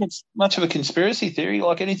don't think it's much of a conspiracy theory.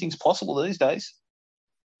 Like anything's possible these days.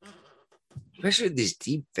 Especially with these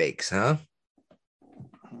deep fakes, huh?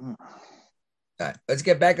 All right, let's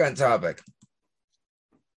get back on topic.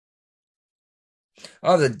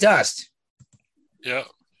 Oh, the dust. Yeah.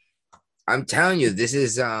 I'm telling you, this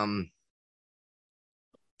is from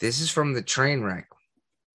the train wreck.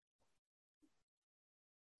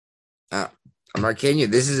 I'm not kidding you.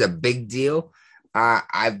 This is a big deal.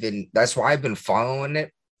 That's why I've been following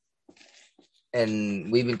it,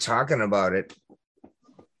 and we've been talking about it.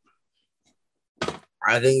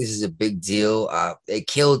 I think this is a big deal. It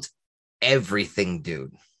killed everything,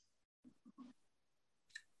 dude.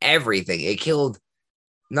 Everything. It killed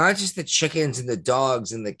not just the chickens and the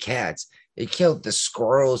dogs and the cats. It killed the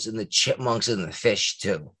squirrels and the chipmunks and the fish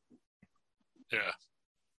too. Yeah.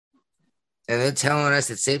 And they're telling us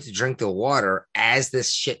it's safe to drink the water as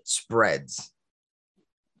this shit spreads.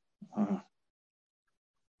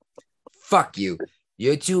 Fuck you.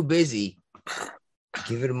 You're too busy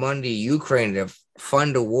giving money to Ukraine to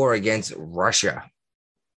fund a war against Russia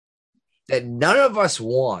that none of us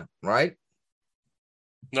want, right?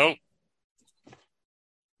 Nope.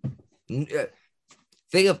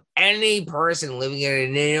 Think of any person living in a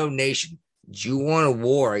NATO nation. Do you want a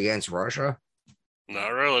war against Russia? Not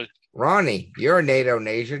really. Ronnie, you're a NATO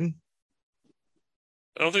nation.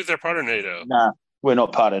 I don't think they're part of NATO. Nah, we're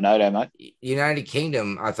not part of NATO, mate. United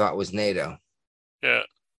Kingdom, I thought, was NATO. Yeah.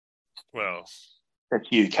 Well, That's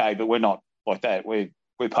UK, but we're not like that. We're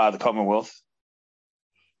part of the Commonwealth.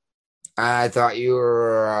 I thought you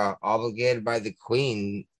were obligated by the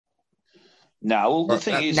Queen. No, well, the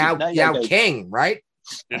thing is... now NATO King, right?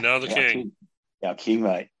 you know the king. Our king,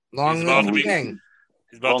 mate. Long He's about live to the be- King.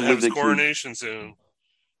 He's about Long to have live his the king. coronation soon.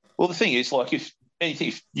 Well, the thing is, like, if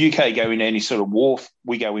UK go into any sort of war,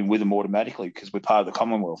 we go in with them automatically because we're part of the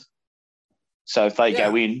Commonwealth. So if they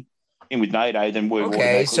go in with NATO, then we're Okay,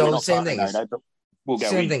 automatically- so we're not same part of thing is- NATO, but we'll go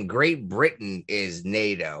Same in. thing. Great Britain is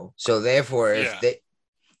NATO, so therefore,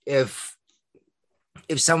 if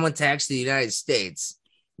someone attacks the United States,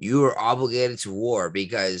 you are obligated to war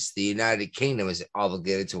because the United Kingdom is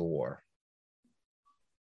obligated to war,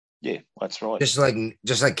 Yeah, that's right. just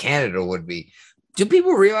like Canada would be. Do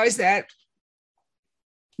people realize that?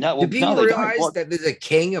 No, well, Do people no, they realize don't. Like, that there's a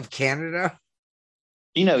king of Canada?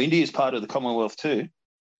 you know, India is part of the Commonwealth too.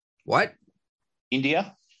 What?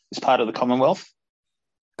 India is part of the Commonwealth.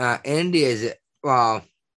 India is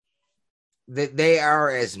they are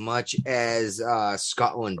as much as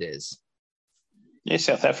Scotland is. Yeah,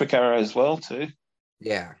 South Africa as well too.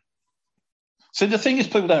 Yeah. So the thing is,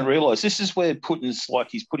 people don't realise this is where Putin's like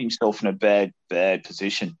he's put himself in a bad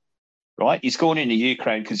position, right? He's gone into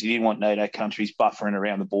Ukraine because he didn't want NATO countries buffering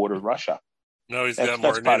around the border of Russia. No, he's That's- got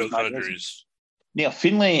more that's part NATO of NATO, countries. Now,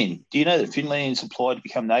 Finland, do you know that Finland's applied to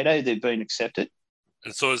become NATO? They've been accepted.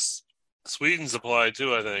 And so is Sweden's applied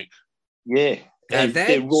too, I think. Yeah. Have They're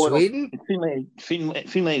they? right on- Sweden?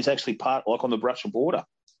 Finland is actually part, like, on the Russian border.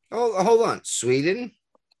 Oh, hold on. Sweden?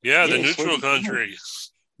 Yeah, the Yeah, neutral Sweden. country.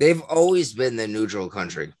 They've always been the neutral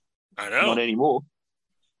country. I know. Not anymore.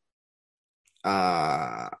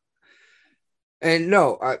 And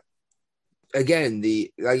no, again,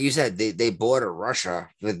 like you said, they border Russia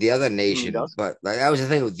with the other nation, does. but like that was the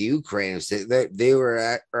thing with the Ukraine. Was they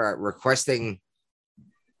were requesting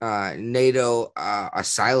NATO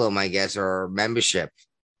asylum, I guess, or membership.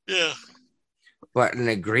 Yeah. But an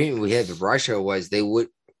agreement we had with Russia was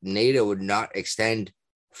NATO would not extend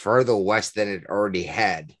further west than it already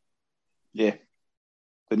had. Yeah.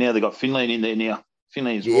 But now they've got Finland in there now.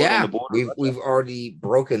 Finland's right on Yeah, the border. we've already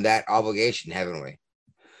broken that obligation, haven't we?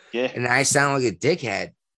 Yeah. And I sound like a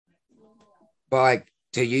dickhead, but like,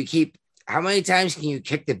 so you keep how many times can you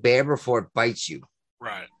kick the bear before it bites you?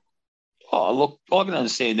 Right. Oh, look, I can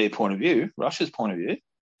understand their point of view, Russia's point of view.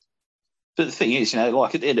 But the thing is,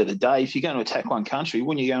 like at the end of the day, if you're going to attack one country,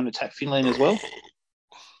 wouldn't you go and attack Finland as well?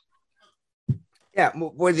 Yeah,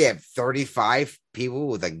 what do they have? 35 people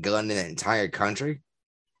with a gun in the entire country?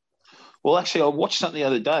 Well, actually, I watched something the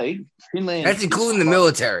other day. Finland. That's including the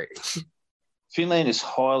military. Finland is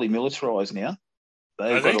highly militarized now.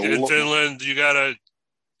 I think in Finland you got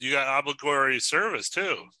obligatory service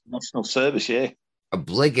too. National service, yeah.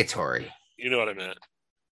 Obligatory. You know what I meant.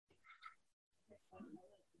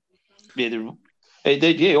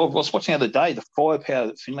 Yeah, I was watching the other day. The firepower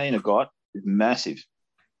that Finland have got is massive.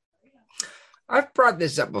 I've brought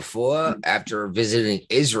this up before after visiting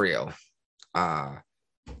Israel.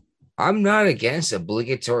 I'm not against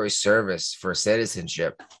obligatory service for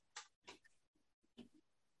citizenship.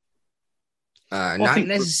 Not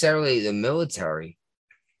necessarily the military,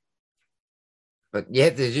 but you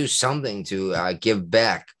have to do something to give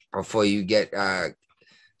back before you get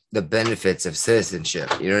the benefits of citizenship.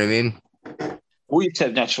 You know what I mean? We used to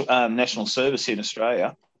have national service in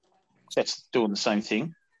Australia. That's doing the same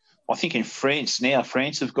thing. I think in France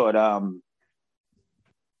have got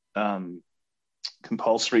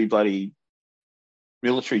compulsory bloody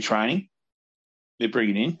military training. They're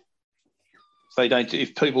bringing in. They don't.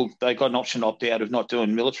 If people they got an option to opt out of not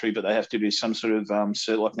doing military, but they have to do some sort of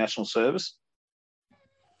like national service.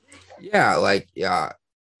 Yeah, like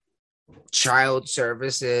child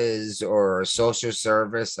services or social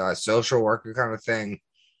service, social worker kind of thing.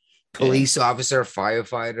 Police officer,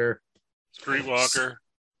 firefighter, streetwalker.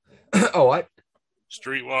 Oh, what?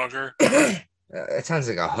 Streetwalker. That sounds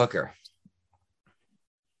like a hooker.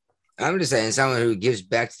 I'm just saying someone who gives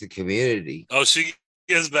back to the community. Oh, she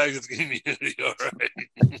gives back to the community. All right.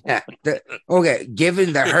 Yeah. Okay.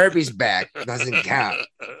 Giving the herpes back doesn't count.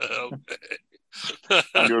 Okay.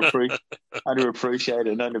 Underappreciated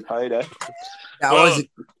and underpaid. Eh?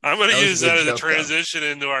 I'm going to use that as a joke, transition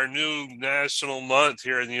into our new national month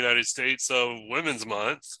here in the United States, so Women's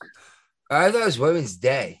Month. I thought it was Women's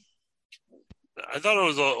Day. I thought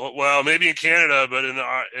it was maybe in Canada, but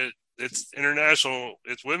it's international.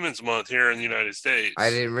 It's Women's Month here in the United States. I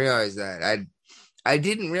didn't realize that. I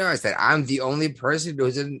didn't realize that I'm the only person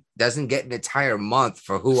who doesn't get an entire month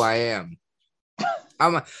for who I am.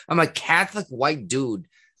 I'm a Catholic white dude,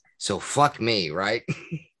 so fuck me, right?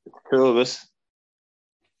 Two of us.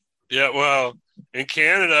 Yeah, well, in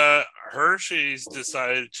Canada, Hershey's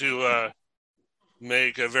decided to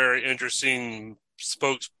make a very interesting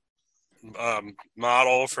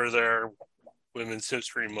model for their Women's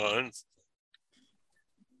History Month.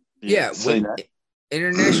 Yeah,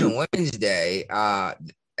 International Women's Day,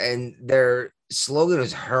 and their slogan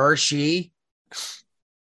is Hershey.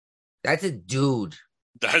 That's a dude.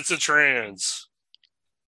 That's a trans.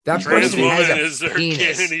 That Trans person has woman a is their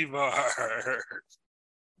penis. candy bar.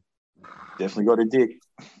 Definitely got a dick.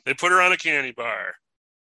 They put her on a candy bar.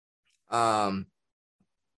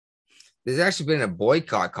 There's actually been a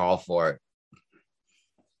boycott call for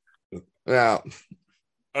it. Well,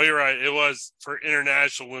 Oh, you're right. It was for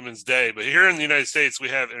International Women's Day, but here in the United States, we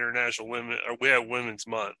have International Women, or we have Women's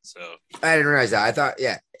Month. So I didn't realize that. I thought,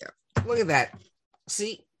 yeah. Look at that.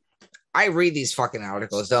 See, I read these fucking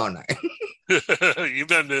articles, don't I? you've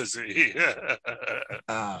been busy.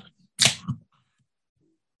 But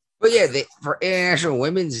yeah, for International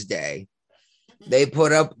Women's Day, they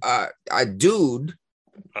put up a dude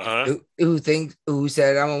who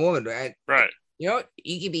said, "I'm a woman." Right. You know,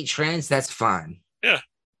 you can be trans. That's fine. Yeah.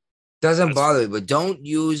 Doesn't bother me, but don't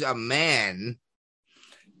use a man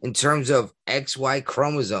in terms of XY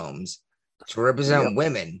chromosomes to represent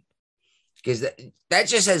women, because that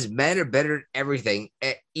just says men are better at everything,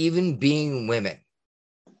 at even being women.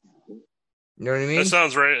 You know what I mean? That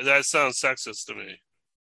sounds right. That sounds sexist to me.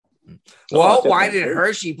 Well, Oh, why definitely. did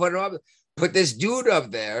Hershey put this dude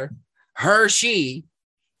up there? Hershey,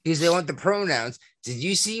 because they want the pronouns. Did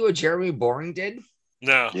you see what Jeremy Boring did?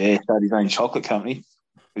 No. Yeah, he started his own chocolate company.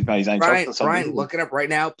 He's made his own chocolate. Brian, look it up right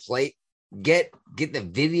now. Get the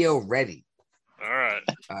video ready. All right.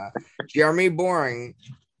 Jeremy Boring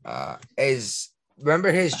is,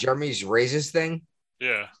 remember his Jeremy's Razors thing?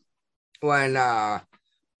 Yeah. When oh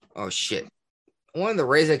shit. One of the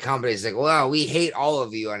razor companies like, well, we hate all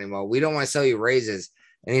of you anymore. We don't want to sell you razors.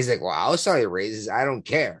 And he's like, well, I'll sell you razors. I don't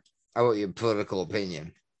care about your political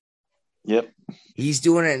opinion. Yep. He's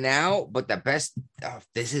doing it now, but the best,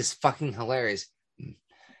 this is fucking hilarious.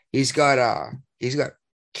 He's got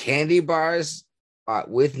candy bars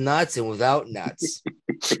with nuts and without nuts.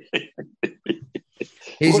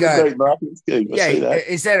 He's What a got, great marketing scheme. I see that.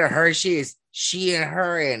 instead of Hershey, it's she and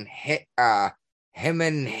her and him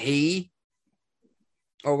and he,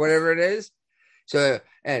 or whatever it is. So,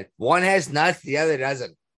 and one has nuts, the other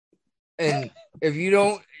doesn't. And if you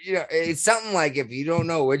don't, it's something like, if you don't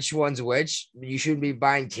know which one's which, you shouldn't be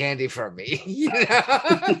buying candy from me.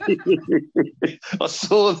 I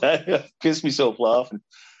saw that. I kissed myself laughing.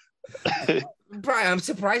 Brian, I'm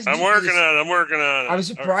surprised. I'm working on it. I'm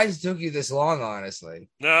surprised it took you this long, honestly.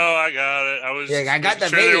 No, I got it. I was. Yeah, I got the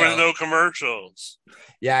sure there video. was no commercials.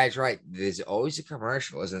 Yeah, that's right. There's always a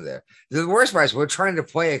commercial, isn't there? The worst part is we're trying to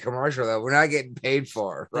play a commercial that we're not getting paid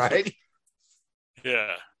for, right?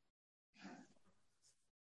 Yeah.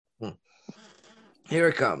 Here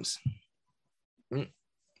it comes.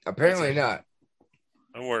 Apparently not.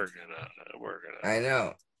 I'm working on it. I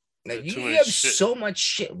know. Now, Too you much have shit. so much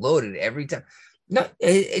shit loaded every time. No,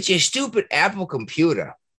 it's your stupid Apple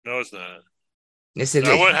computer. No, it's not. Yes, it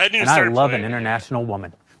No, is. what? I didn't even And I start love playing an it. international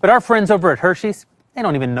woman. But our friends over at Hershey's, they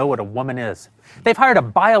don't even know what a woman is. They've hired a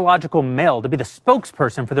biological male to be the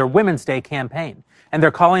spokesperson for their Women's Day campaign. And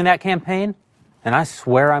they're calling that campaign, and I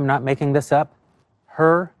swear I'm not making this up,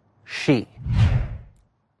 Her-She.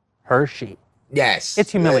 Her-She. Yes.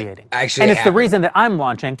 It's humiliating. Actually, and it's the happened. reason that I'm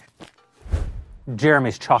launching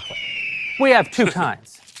Jeremy's chocolate. We have two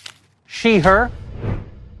kinds. She, her,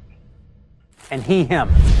 and he, him.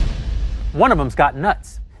 One of them's got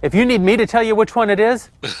nuts. If you need me to tell you which one it is,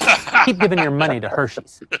 keep giving your money to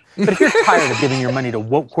Hershey's. But if you're tired of giving your money to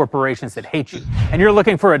woke corporations that hate you, and you're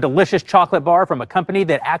looking for a delicious chocolate bar from a company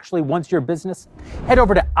that actually wants your business, head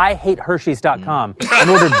over to IHateHershey's.com and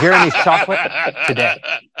order Jeremy's chocolate today.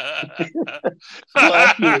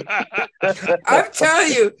 I'm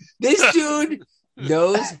telling you, this dude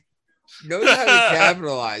knows how to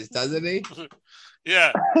capitalize, doesn't he?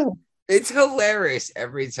 Yeah. It's hilarious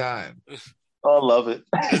every time. I love it.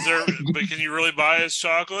 But can you really buy his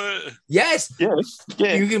chocolate? Yes. Yes.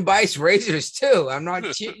 Yeah. You can buy razors too. I'm not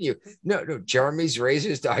cheating you. No,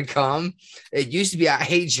 Jeremy'sRazors.com. It used to be I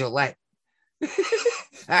Hate Gillette.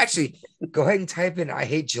 Actually, go ahead and type in I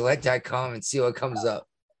Hate Gillette.com and see what comes up.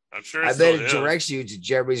 I'm sure I it's bet still it him. directs you to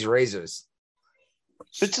Jeremy's Razors.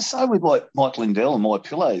 It's the same with like Mike Lindell and My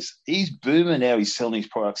Pillows. He's booming now. He's selling his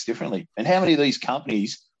products differently. And how many of these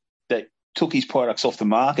companies that took his products off the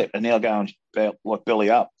market are now going like belly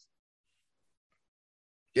up?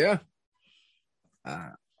 Yeah. I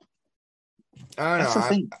don't That's know. the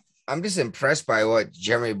thing. I'm just impressed by what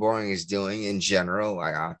Jeremy Boring is doing in general.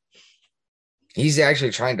 Like, he's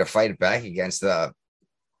actually trying to fight back against the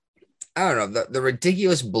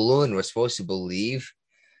ridiculous balloon was supposed to believe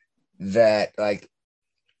that like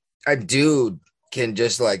a dude can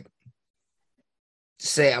just like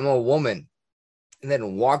say I'm a woman and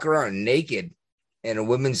then walk around naked in a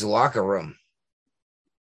women's locker room.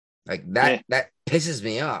 Like that pisses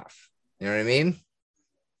me off. You know what I mean?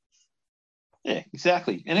 Yeah,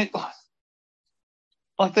 exactly. And it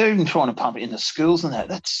like they're even trying to pump it into schools and that.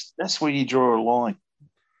 That's where you draw a line.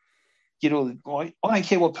 Get all like, I don't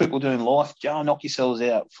care what people do in life. Go and knock yourselves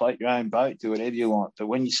out, float your own boat, do whatever you want. But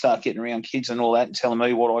when you start getting around kids and all that and telling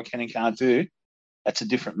me what I can and can't do, that's a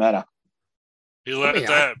different matter. He let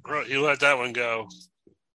that one go.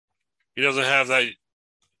 He doesn't have that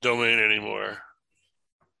domain anymore.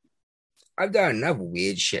 I've done enough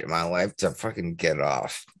weird shit in my life to fucking get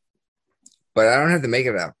off. But I don't have to make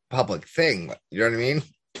it a public thing. You know what I mean?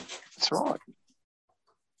 That's right.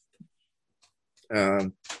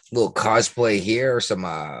 Little cosplay here, or some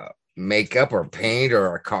makeup or paint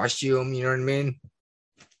or a costume. You know what I mean?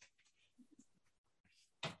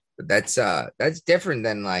 But that's different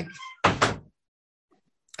than like.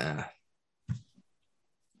 Well,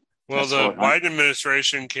 That's the right. Biden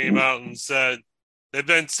administration came out and said they've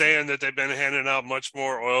been saying that they've been handing out much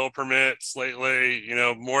more oil permits lately,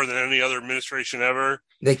 more than any other administration ever.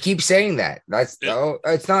 They keep saying that. It's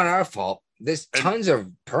not our fault. There's tons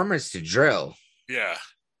of permits to drill. Yeah.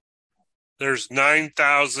 There's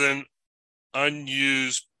 9,000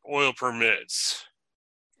 unused oil permits.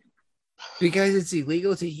 Because it's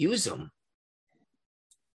illegal to use them.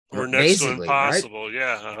 Or next to Basically, impossible. right?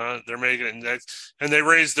 Yeah. They're making it next. And they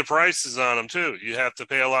raised the prices on them too. You have to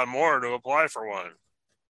pay a lot more to apply for one.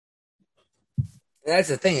 That's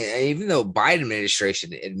the thing. Even though Biden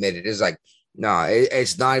administration admitted it's like, no,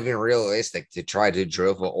 it's not even realistic to try to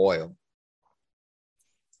drill for oil.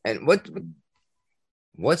 And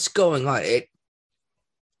what's going on?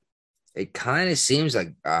 It kind of seems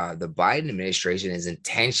like the Biden administration is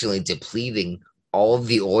intentionally depleting all of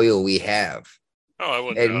the oil we have. Oh, I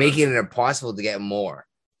wouldn't and doubt making it. it impossible to get more.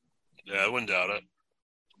 Yeah, I wouldn't doubt it.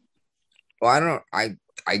 Well, I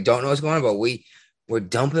don't know what's going on, but we're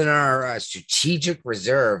dumping our strategic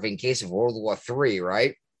reserve in case of World War III,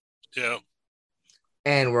 right? Yeah.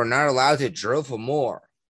 And we're not allowed to drill for more.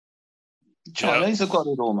 The Chinese have got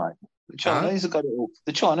it all, mate. The Chinese have got it all.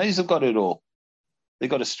 The Chinese have got it all. They've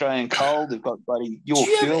got Australian coal. They've got bloody York Do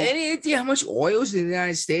you fuel. have any idea how much oil is in the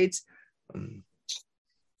United States?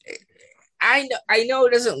 I know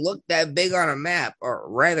it doesn't look that big on a map, or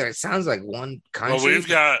rather, it sounds like one country. Well, we've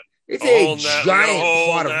got it's a a giant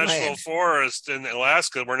plot of national land. forest in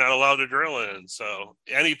Alaska. We're not allowed to drill in, so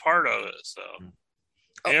any part of it. So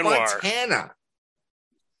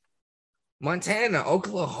Montana,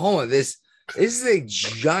 Oklahoma. This is a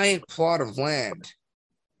giant plot of land.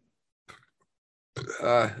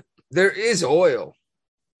 There is oil.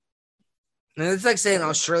 And it's like saying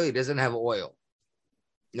Australia doesn't have oil.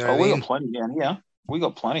 You know we got plenty down here. We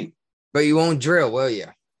got plenty. But you won't drill, will you?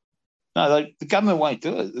 No, the government won't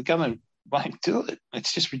do it. The government won't do it.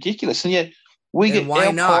 It's just ridiculous. And yet we Then get why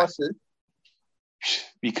our not? prices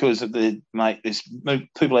because of there's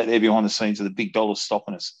people out there behind the scenes with the big dollars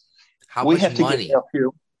stopping us. How we much have to money? get our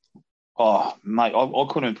fuel. Oh, mate, I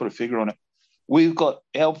couldn't even put a figure on it. We've got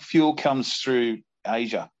our fuel comes through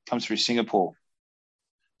Asia, comes through Singapore.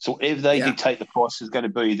 So if they dictate the price is going to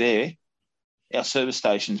be there, our service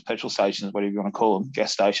stations, petrol stations, whatever you want to call them,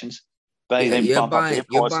 gas stations, they then bump up their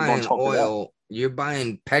prices on top of that. You're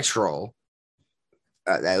buying petrol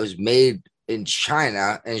that was made in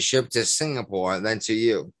China and shipped to Singapore, and then to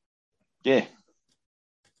you. Yeah.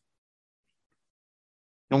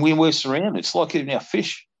 And we're surrounded. It's like eating our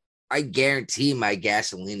fish. I guarantee my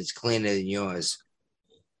gasoline is cleaner than yours.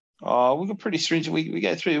 Oh, we got pretty stringent. We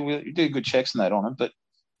go through, we do good checks and that on them, but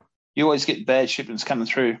you always get bad shipments coming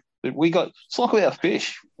through. But it's like with our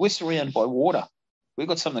fish. We're surrounded by water. We've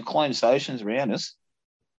got some of the cleanest oceans around us.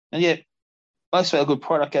 And yet, most of our good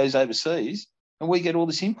product goes overseas, and we get all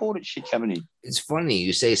this imported shit coming in. It's funny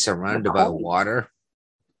you say surrounded by water,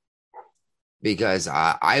 because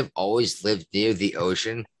I've always lived near the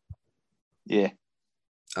ocean. Yeah.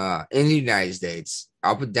 In the United States,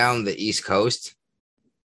 up and down the East Coast.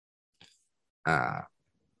 I've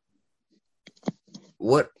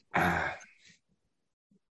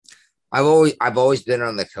always been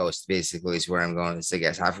on the coast, basically, is where I'm going. I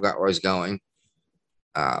guess I forgot where I was going.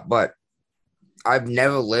 But I've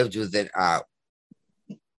never lived within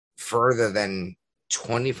further than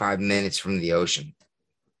 25 minutes from the ocean.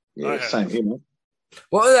 Yeah, same here, man.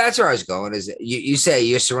 Well, that's where I was going. Is you say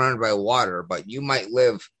you're surrounded by water, but you might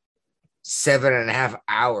live 7.5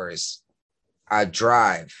 hours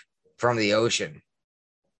drive from the ocean.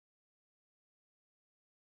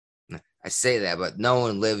 I say that, but no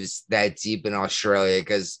one lives that deep in Australia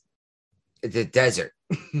because it's a desert.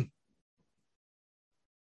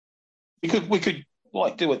 We could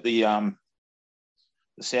like do what the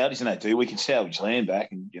Saudis and that do. We could salvage land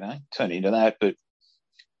back and turn it into that, but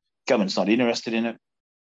government's not interested in it.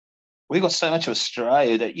 We've got so much of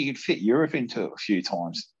Australia that you could fit Europe into it a few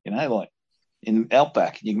times. Like in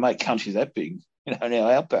Outback, you can make countries that big. In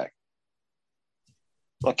our Outback.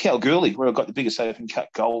 Like Kalgoorlie, where I've got the biggest open cut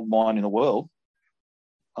gold mine in the world,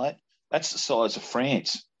 right? That's the size of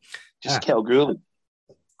France, just Kalgoorlie.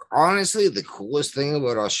 Honestly, the coolest thing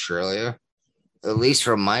about Australia, at least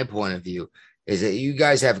from my point of view, is that you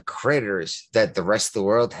guys have critters that the rest of the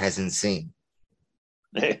world hasn't seen.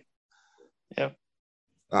 Yeah. Yep.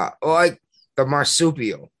 Like the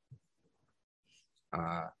marsupial.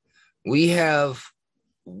 We have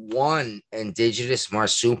one indigenous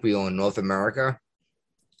marsupial in North America,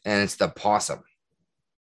 and it's the possum.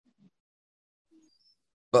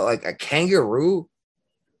 But like a kangaroo,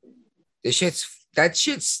 that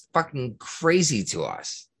shit's fucking crazy to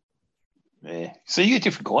us. Yeah. So you get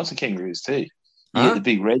different kinds of kangaroos too. You Huh? get the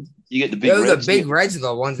big red. You get the big reds. The big reds are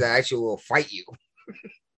the ones that actually will fight you.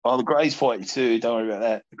 Oh, the greys fight you too. Don't worry about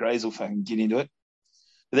that. The greys will fucking get into it.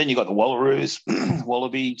 But then you got the wallaroos,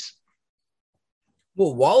 wallabies.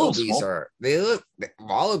 Well, small.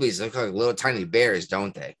 wallabies look like little tiny bears,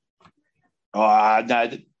 don't they? Oh,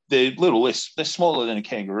 no, they're little. They're smaller than a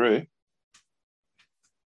kangaroo.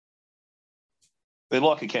 They're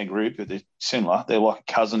like a kangaroo, but they're similar. They're like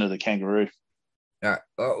a cousin of the kangaroo. All right,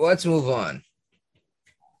 let's move on.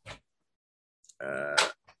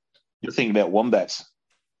 You're thinking about wombats.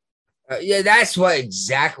 Yeah, that's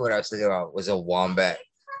exactly what I was thinking about was a wombat.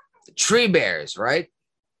 Tree bears, right?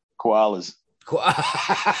 Koalas.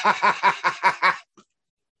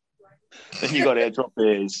 Then you got our drop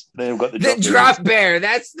bears. Then we've got the drop bear.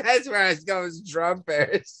 That's where I was going. Drop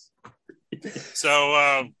bears.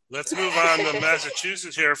 So let's move on to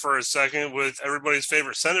Massachusetts here for a second with everybody's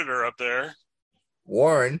favorite senator up there,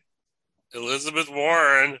 Warren. Elizabeth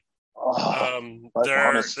Warren.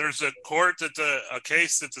 Honest. There's a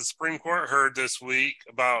case that the Supreme Court heard this week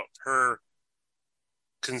about her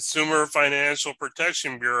Consumer Financial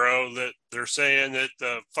Protection Bureau that they're saying that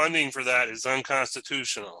the funding for that is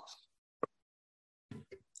unconstitutional.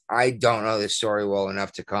 I don't know this story well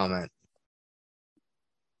enough to comment.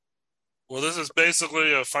 Well, this is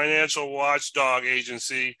basically a financial watchdog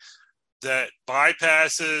agency that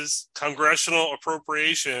bypasses congressional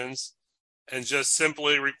appropriations and just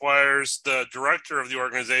simply requires the director of the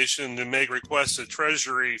organization to make requests to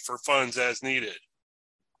Treasury for funds as needed.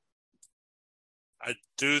 I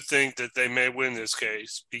do think that they may win this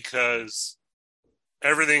case because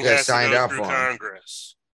everything has to go through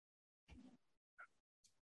Congress.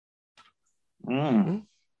 You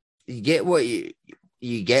get what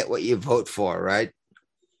you vote for, right?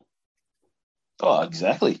 Oh,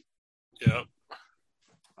 exactly. Yep.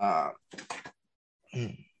 I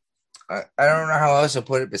don't know how else to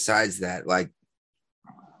put it besides that. Like,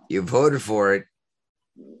 you voted for it.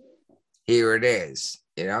 Here it is.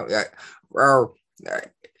 You know, or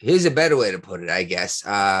here's a better way to put it, I guess.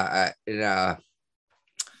 In a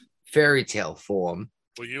fairy tale form.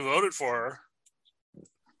 Well, you voted for her.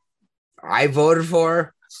 I voted for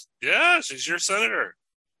her. Yeah, she's your senator.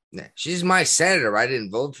 She's my senator. I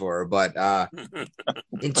didn't vote for her, but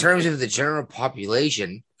in terms of the general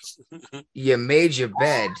population, you made your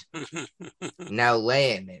bed. Now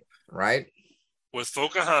lay in it, right? With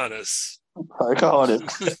Pocahontas.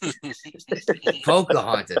 Pocahontas.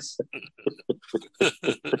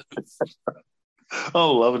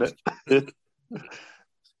 Oh, loving it.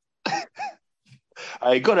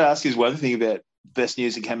 I got to ask you one thing about best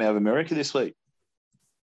news that came out of America this week.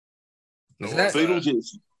 Is that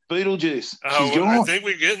Beetlejuice. Oh, I think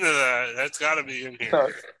we get into that. That's got to be in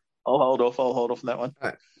here. I'll hold off on that one. All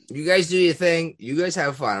right. You guys do your thing. You guys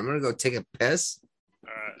have fun. I'm gonna go take a piss.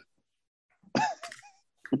 All right.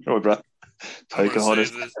 Oh, bro.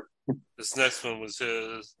 Pocahontas. This next one was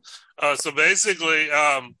his. So basically,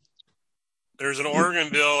 there's an Oregon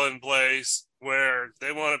bill in place where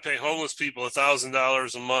they want to pay homeless people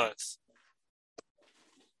 $1,000 a month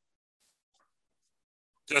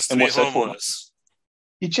just to be homeless.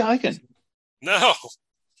 You're joking? No.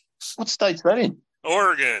 What state's that in?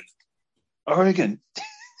 Oregon.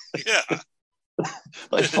 Yeah.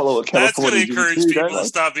 They follow a California. That's going to encourage people to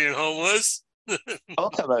stop being homeless.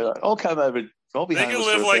 I'll come over. I'll be. They can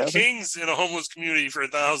live like kings in a homeless community for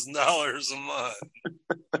 $1,000 a month.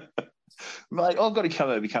 Mate, I've got to come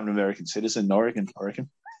over, become an American citizen in Oregon. I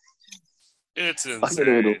reckon. It's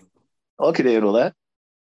insane. I could handle that.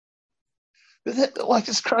 But that,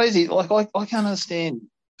 it's crazy. I can't understand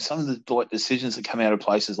some of the decisions that come out of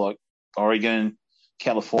places like Oregon,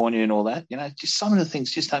 California, and all that. You know, just some of the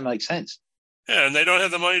things just don't make sense. Yeah, and they don't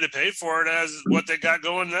have the money to pay for it as what they got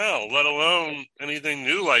going now, let alone anything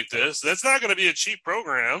new like this. That's not going to be a cheap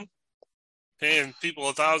program, paying people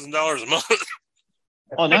 $1,000 a month.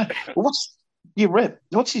 I know. What's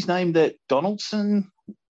his name? That Donaldson?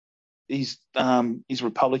 He's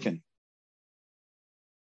Republican.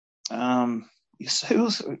 Who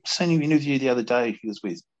was seen an interview the other day he was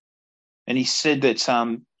with, and he said that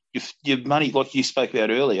your money, like you spoke about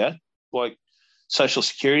earlier, like Social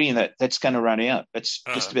Security and that's going to run out. That's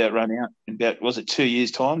just about run out in about, was it 2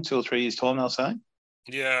 years' time, 2 or 3 years' time, they were saying?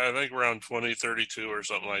 Yeah, I think around 2032 or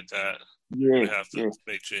something like that. Yeah. We have to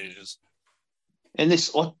make changes. And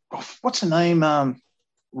this, what's her name?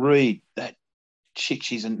 Reed, that chick,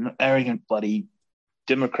 she's an arrogant bloody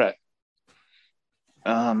Democrat.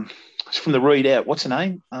 It's from the Read Out. What's her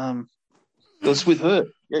name? It was with her.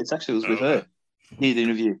 Yeah, it was with her. Near the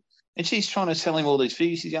interview. And she's trying to tell him all these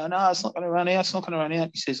figures. He's going, no, it's not going to run out. It's not going to run out.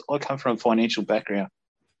 He says, I come from a financial background.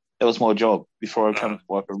 That was my job before I come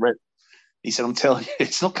like a rep. He said, I'm telling you,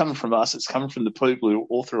 it's not coming from us. It's coming from the people who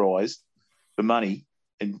authorised the money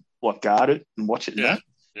and guard it and watch it and that.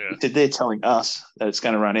 Yeah. He said, they're telling us that it's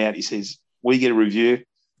going to run out. He says, We get a review.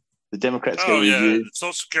 The Democrats get a review.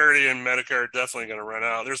 Social Security and Medicare are definitely going to run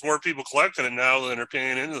out. There's more people collecting it now than are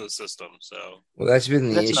paying into the system. So, well, that's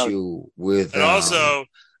been the issue with. And also,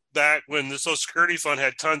 back when the Social Security Fund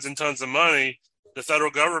had tons and tons of money, the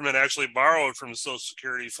federal government actually borrowed from the Social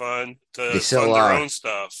Security Fund to fund their own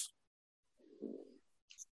stuff.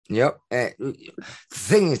 Yep. And the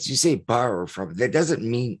thing is, you say borrow from, that doesn't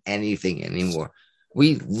mean anything anymore.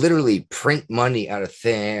 We literally print money out of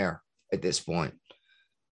thin air at this point.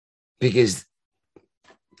 Because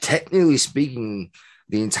technically speaking,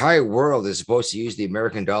 the entire world is supposed to use the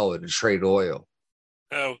American dollar to trade oil.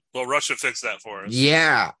 Oh, well, Russia fixed that for us.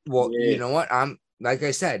 Yeah. Well, you know what? Like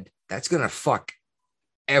I said, that's going to fuck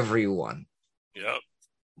everyone. Yep.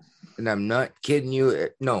 And I'm not kidding you.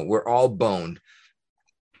 No, we're all boned.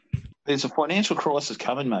 There's a financial crisis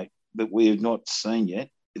coming, mate, that we have not seen yet.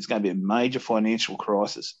 It's going to be a major financial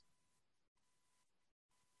crisis.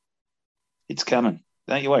 It's coming.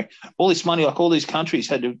 Don't you worry. All this money, like all these countries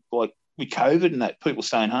had to, like with COVID and that, people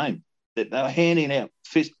staying home, that they were handing out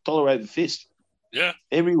dollar over fist. Yeah.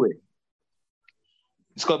 Everywhere.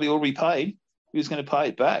 It's got to be all repaid. Who's going to pay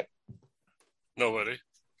it back? Nobody.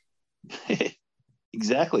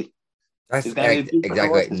 Exactly. That's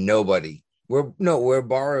exactly nobody. We're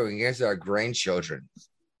borrowing against our grandchildren.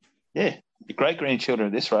 Yeah, your great grandchildren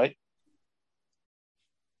at this rate.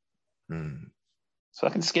 It's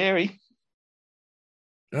fucking scary.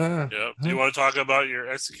 Yeah. Do you want to talk about your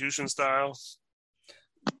execution style?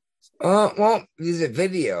 Well, there's a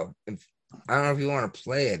video. I don't know if you want to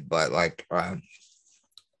play it, but like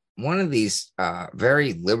one of these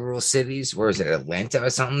very liberal cities, where is it, Atlanta or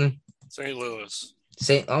something? St. Louis.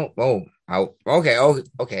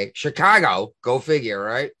 Okay. Chicago, go figure,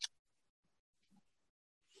 right?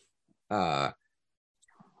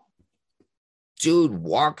 Dude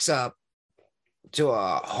walks up to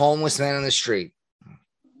a homeless man on the street,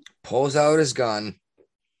 pulls out his gun,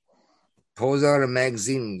 pulls out a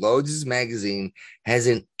magazine, loads his magazine, has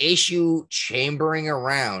an issue chambering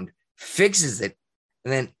around, fixes it,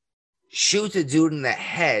 and then shoots a dude in the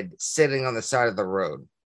head sitting on the side of the road.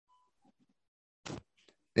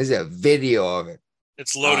 There's a video of it.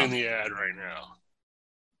 It's loading the ad right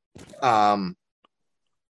now.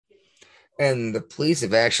 And the police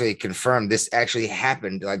have actually confirmed this actually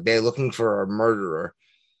happened. Like, they're looking for a murderer.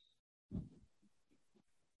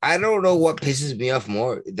 I don't know what pisses me off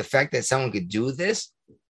more, the fact that someone could do this,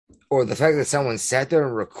 or the fact that someone sat there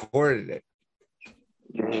and recorded it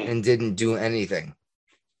and didn't do anything.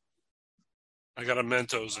 I got a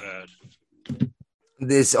Mentos ad.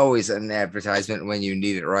 There's always an advertisement when you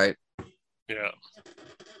need it, right? Yeah.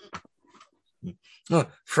 Oh,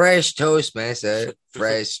 fresh toast, man.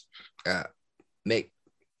 Fresh, make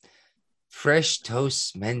fresh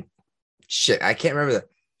toast, man. Shit, I can't remember that.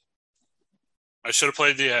 I should have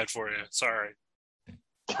played the ad for you. Sorry.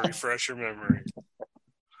 Refresh your memory.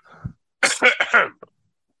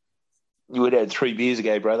 You would have had 3 beers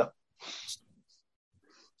ago, brother.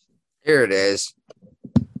 Here it is.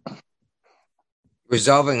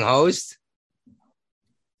 Resolving host.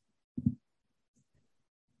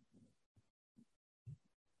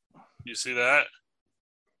 You see that?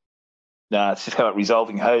 No, it's just come up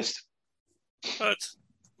resolving host. What?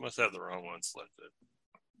 Must have the wrong one selected.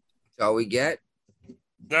 That's all we get?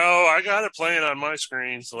 No, I got it playing on my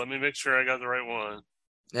screen, so let me make sure I got the right one.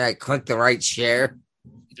 Yeah, click the right share.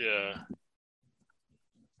 Yeah.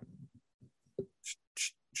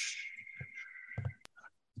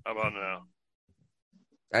 How about now?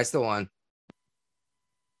 That's the one.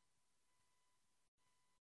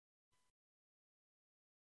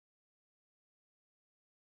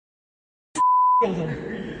 Killed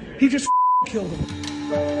him. He just killed him.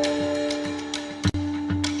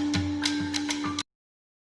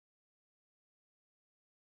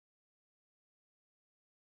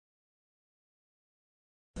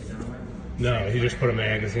 No, he just put a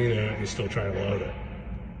magazine in it and he's still trying to load it.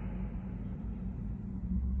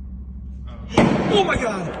 Oh my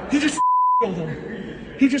God! He just killed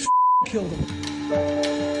him. He just killed him.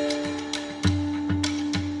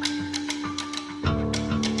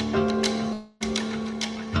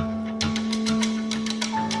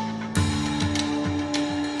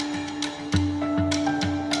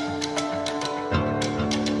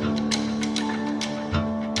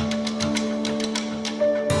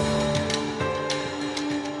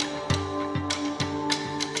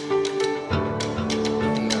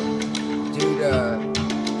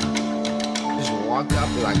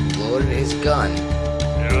 Gun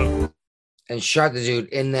and shot the dude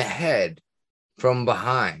in the head from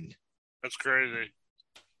behind. That's crazy.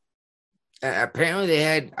 Apparently, they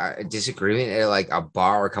had a disagreement at like a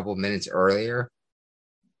bar a couple minutes earlier.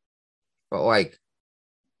 But like,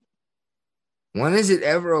 when is it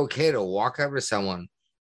ever okay to walk up to someone,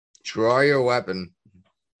 draw your weapon,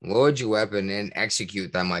 load your weapon, and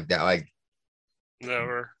execute them like that? Like,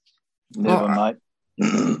 Never. Never, Oh, mate.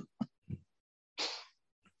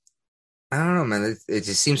 I don't know, man. It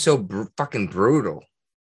just seems so fucking brutal.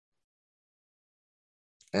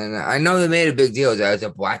 And I know they made a big deal that it's a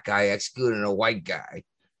black guy executing a white guy.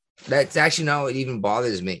 That's actually not what even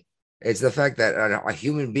bothers me. It's the fact that a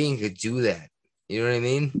human being could do that. You know what I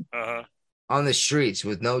mean? Uh-huh. On the streets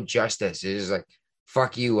with no justice. It's just like,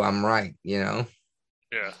 fuck you, I'm right, you know?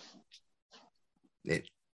 Yeah.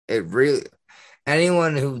 It really,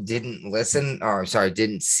 anyone who didn't listen, or I'm sorry,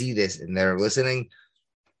 didn't see this and they're listening,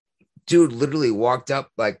 dude literally walked up,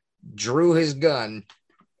 like, drew his gun,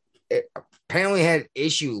 apparently had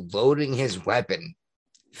issue loading his weapon,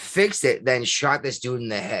 fixed it, then shot this dude in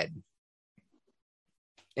the head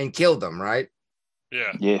and killed him, right?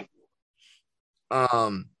 Yeah. Yeah.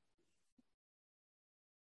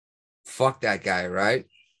 Fuck that guy, right?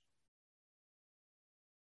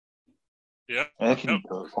 Yeah.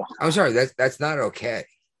 I'm sorry, that's not okay.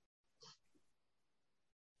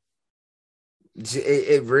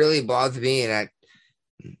 It really bothered me, and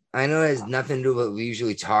I know it has nothing to do with what we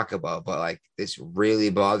usually talk about, but like this really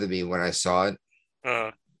bothered me when I saw it.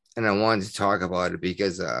 And I wanted to talk about it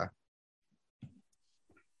because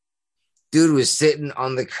dude was sitting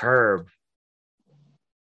on the curb.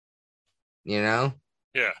 You know?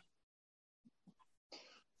 Yeah.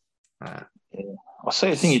 I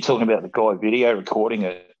see a thing you're talking about, the guy video recording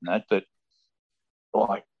it and that, but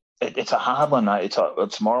like it's a hard one, mate.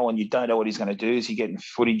 It's moral, and you don't know what he's going to do. Is he getting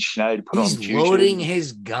footage, to put he's on YouTube? Loading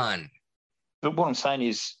his gun. But what I'm saying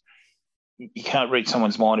is, you can't read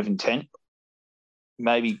someone's mind of intent.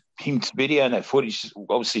 Maybe him videoing that footage,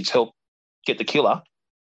 obviously, it's helped get the killer.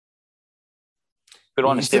 But I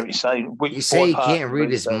understand what you're saying. You say you can't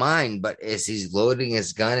read his mind, but as he's loading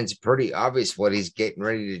his gun, it's pretty obvious what he's getting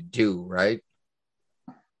ready to do, right?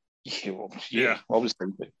 Yeah, obviously.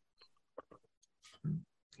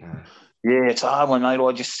 Yeah, it's a hard one, mate.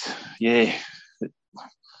 But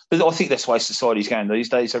I think that's the way society's going these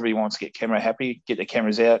days. Everybody wants to get camera happy, get their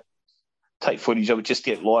cameras out, take footage of it, just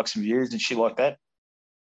get likes and views and shit like that.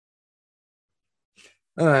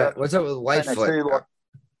 All right, what's up with Lightfoot?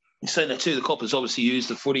 You've seen that too. The coppers obviously used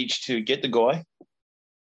the footage to get the guy.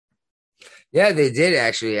 Yeah, they did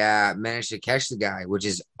actually manage to catch the guy, which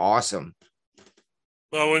is awesome.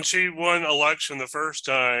 Well, when she won election the first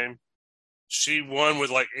time, she won with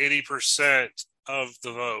like 80% of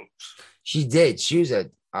the vote. She did. She was a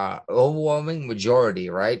overwhelming majority,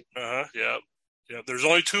 right? Yep. There's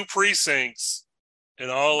only 2 precincts in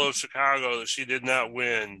all of Chicago that she did not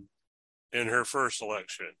win in her first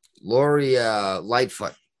election. Lori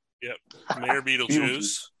Lightfoot. Yep. Mayor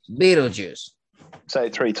Beetlejuice. Beetlejuice. Say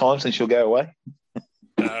it 3 times and she'll go away.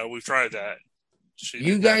 We've tried that.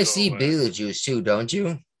 You guys see Beetlejuice too, don't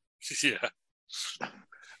you? Yeah.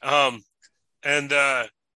 And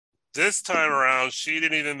this time around, she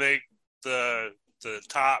didn't even make the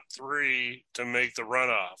top 3 to make the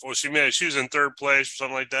runoff. Well, she was in 3rd place or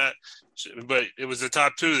something like that, but it was the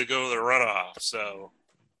top 2 that go to the runoff. So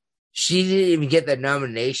she didn't even get the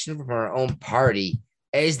nomination from her own party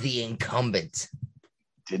as the incumbent.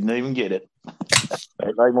 Didn't even get it.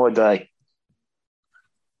 That made my day.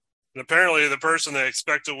 And apparently, the person they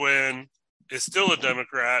expect to win is still a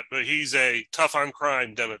Democrat, but he's a tough on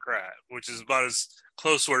crime Democrat, which is about as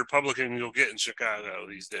close to a Republican you'll get in Chicago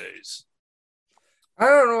these days. I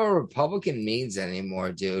don't know what Republican means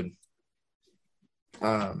anymore, dude.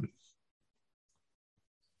 I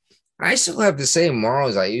still have the same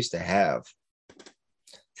morals I used to have.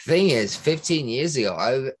 Thing is, 15 years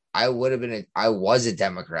ago, I was a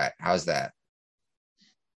Democrat. How's that?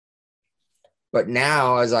 But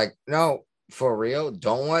now I was like, no, for real,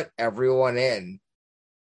 don't let everyone in.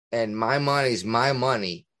 And my money's my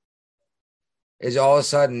money. Is all of a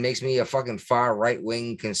sudden makes me a fucking far right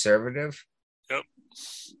wing conservative. Yep.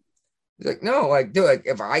 It's like, no, like, dude, like,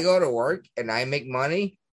 if I go to work and I make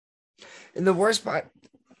money, and the worst part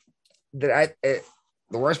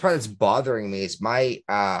that's bothering me is my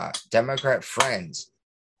Democrat friends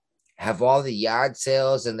have all the yard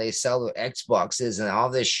sales and they sell the Xboxes and all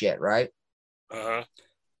this shit, right?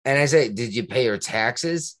 And I say, did you pay your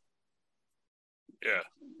taxes? Yeah.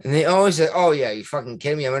 And they always say, oh, yeah, you fucking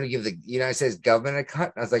kidding me? I'm going to give the United States government a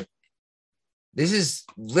cut. And I was like, this is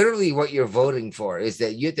literally what you're voting for, is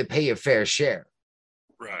that you have to pay your fair share.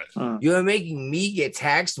 Right. You're making me get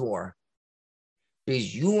taxed more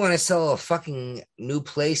because you want to sell a fucking new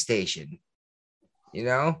PlayStation You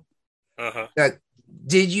know, Uh-huh. like,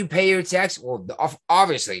 did you pay your tax? Well,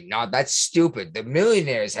 obviously not. That's stupid. The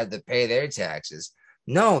millionaires had to pay their taxes.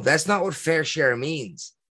 No, that's not what fair share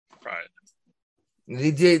means. Right.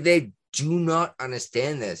 They do not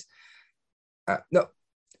understand this. No,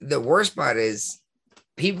 the worst part is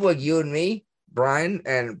people like you and me, Brian,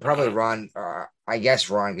 and probably Ron. I guess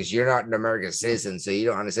Ron, because you're not an American citizen, so you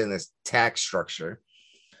don't understand this tax structure.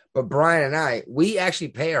 But Brian and I, we actually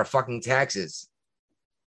pay our fucking taxes.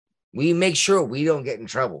 We make sure we don't get in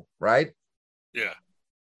trouble, right? Yeah.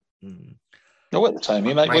 No, we're the same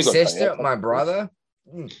here, mate. My We got to pay sister, our my brother.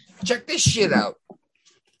 Check this shit out.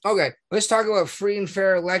 Okay, let's talk about free and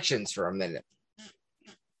fair elections for a minute.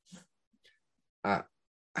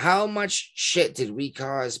 How much shit did we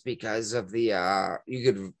cause because of the you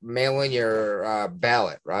could mail in your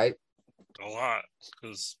ballot, right? A lot,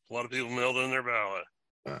 because a lot of people mailed in their ballot.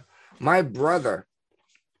 My brother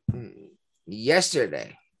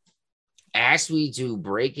yesterday asked me to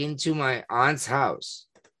break into my aunt's house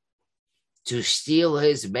to steal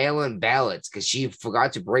his mail-in ballots because she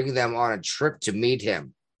forgot to bring them on a trip to meet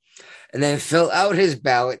him, and then fill out his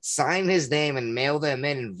ballot, sign his name, and mail them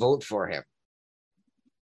in and vote for him.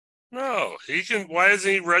 No, he can. Why isn't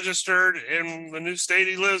he registered in the new state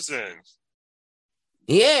he lives in?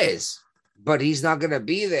 He is, but he's not going to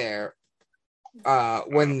be there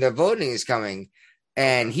when the voting is coming.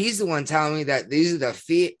 And he's the one telling me that these are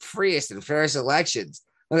the freest and fairest elections.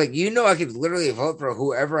 I'm like, I could literally vote for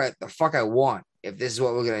whoever the fuck I want if this is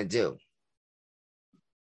what we're going to do.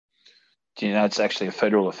 Do you know it's actually a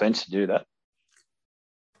federal offense to do that?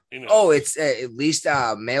 Oh, it's at least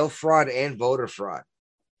mail fraud and voter fraud.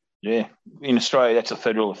 Yeah. In Australia, that's a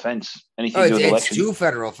federal offense. Anything to do with It's elections. 2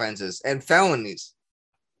 federal offenses and felonies.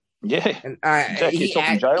 Yeah. And Exactly. You're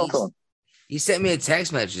talking jail time. he sent me a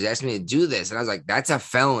text message asking me to do this. And I was like, that's a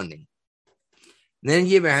felony. And then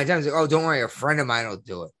he gave me a hard time. He's like, oh, don't worry. A friend of mine will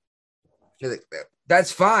do it. He's like,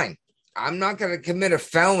 that's fine. I'm not going to commit a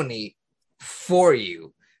felony for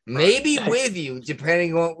you. Maybe with you,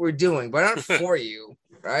 depending on what we're doing, but not for you.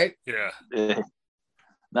 Right? Yeah.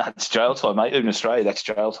 No, it's jail time, mate. Even in Australia, that's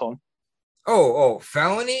jail time. Oh,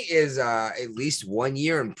 felony is at least 1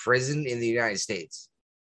 year in prison in the United States.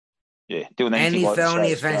 Yeah, doing anything Any like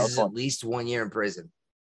felony Australia, offense is jail at time. least 1 year in prison.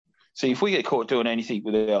 See, if we get caught doing anything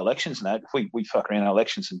with our elections and that, if we fuck around our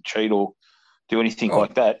elections and cheat or do anything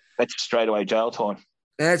like that, that's straight away jail time.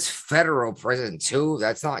 That's federal prison too.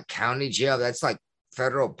 That's not county jail. That's like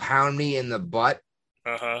federal pound me in the butt.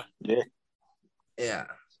 Uh-huh. Yeah. Yeah.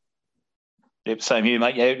 Yep, same here,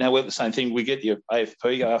 mate. Yeah, no, we're the same thing. We get the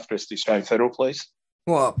AFP after us, the Australian Federal Police.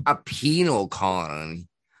 Well, a penal colony.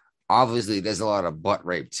 Obviously, there's a lot of butt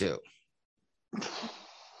rape too.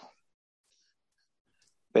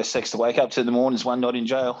 Best sex to wake up to in the morning is one night in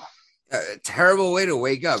jail. Terrible way to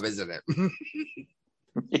wake up, isn't it?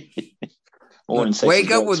 Morning sex wake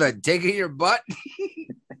is up great. with a dick in your butt.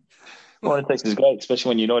 Morning sex is great, especially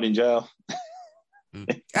when you're not in jail.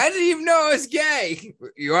 I didn't even know I was gay.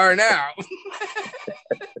 You are now.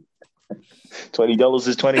 $20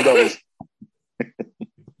 is $20.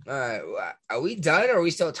 Are we done or are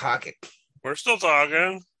we still talking? We're still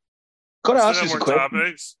talking. Could I ask Still you have some more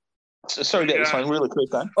questions? topics. Sorry about this one, really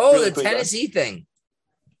quick, man. Oh, really the quick, Tennessee thing.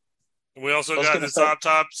 We also was got gonna this say-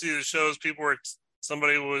 autopsy that shows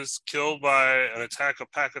somebody was killed by an attack of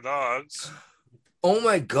pack of dogs. Oh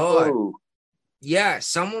my God. Oh, Yeah,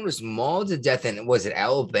 someone was mauled to death in, was it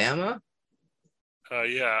Alabama?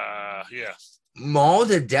 Yeah. Mauled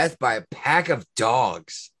to death by a pack of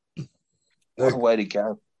dogs. what a way to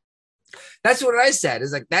go. That's what I said.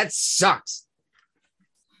 It's like, that sucks.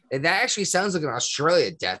 And that actually sounds like an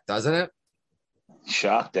Australia death, doesn't it?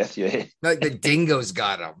 Shark death, yeah. Like the dingoes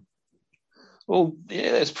got him. Well,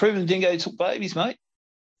 yeah, it's proven dingo took babies, mate.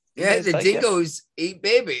 Yeah, Dingoes the take you. dingoes eat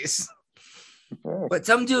babies. Yeah. But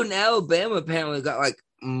some dude in Alabama apparently got like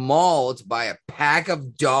mauled by a pack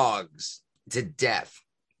of dogs to death.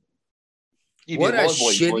 You'd be What a alive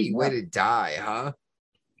while you're shitty bleeding way out. to die, huh?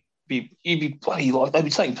 You'd be bloody like they'd be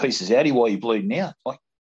taking pieces out of you while you're bleeding out. Like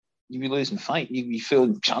you'd be losing faint. You'd be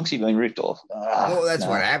feeling chunks you've been ripped off. Well, that's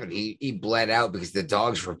no. what happened. He bled out because the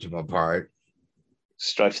dogs ripped him apart.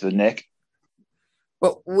 Straight to the neck.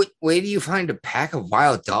 But where do you find a pack of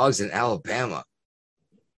wild dogs in Alabama?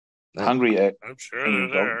 Hungry. I'm sure they're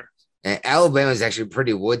there. And Alabama is actually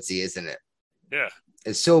pretty woodsy, isn't it? Yeah.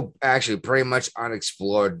 It's still actually pretty much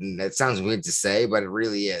unexplored. And that sounds weird to say, but it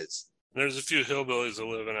really is. There's a few hillbillies that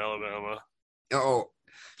live in Alabama. Oh,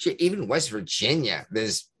 shit, even West Virginia,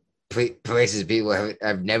 there's places people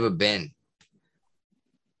have never been.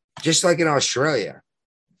 Just like in Australia.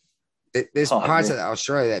 There's Oh, parts yeah. of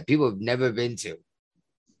Australia that people have never been to.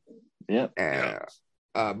 Yeah.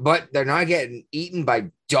 But they're not getting eaten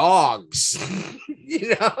by dogs.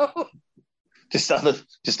 You know? Just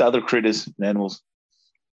other critters and animals.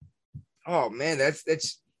 Oh man,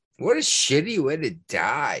 that's what a shitty way to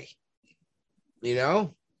die. You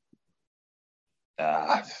know?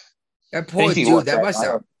 Ah, That poor anything dude, like that must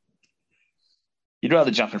have. You'd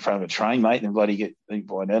rather jump in front of a train, mate, than bloody get eaten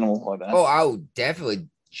by an animal like that. Oh, I would definitely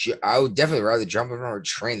rather jump in front of a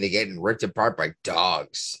train than getting ripped apart by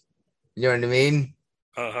dogs. You know what I mean?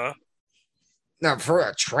 Uh-huh. Now, for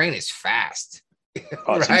a train is fast.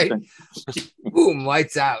 Oh, it's right? instant. Boom,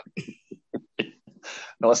 lights out.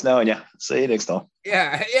 Nice knowing you. See you next time.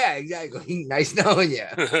 Yeah, exactly. Nice knowing you.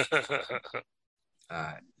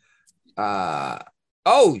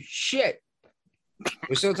 Oh shit.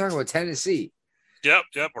 We're still talking about Tennessee. Yep.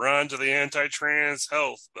 We're on to the anti-trans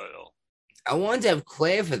health bill. I wanted to have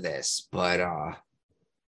Claire for this, but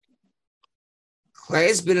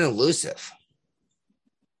Claire's been elusive.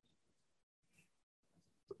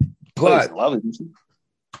 But love it, isn't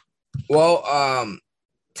it? well,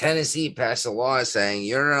 Tennessee passed a law saying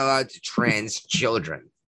you're not allowed to trans children.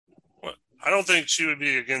 What? I don't think she would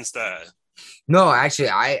be against that. No, actually,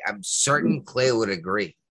 I'm certain Clay would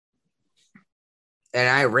agree. And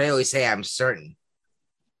I rarely say I'm certain.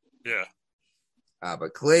 Yeah.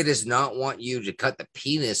 But Clay does not want you to cut the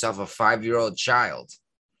penis off a 5-year-old child.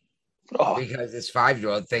 Oh, Because this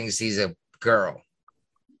 5-year-old thinks he's a girl.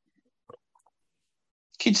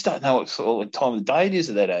 kids don't know what sort of time of day it is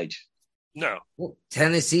at that age. No. Well,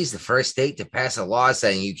 Tennessee's the first state to pass a law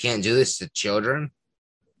saying you can't do this to children.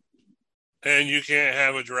 And you can't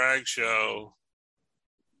have a drag show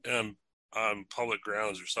on public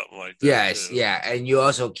grounds or something like that. Yes, too. yeah. And you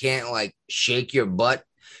also can't like shake your butt.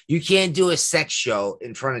 You can't do a sex show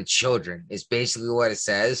in front of children. It's basically what it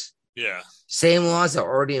says. Yeah. Same laws are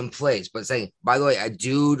already in place, but saying, by the way, a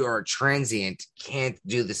dude or a transient can't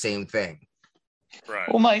do the same thing. Right.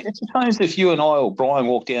 Well, mate, it's suppose if you and I or Brian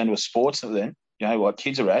walked down to a sports event, you know, what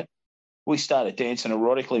kids are at, we started dancing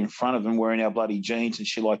erotically in front of them, wearing our bloody jeans and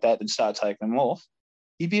shit like that, and start taking them off,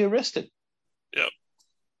 you'd be arrested. Yep.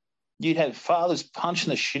 You'd have fathers punching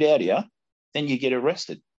the shit out of you, then you get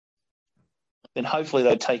arrested. Then hopefully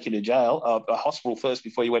they'd take you to jail, a hospital first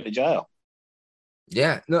before you went to jail.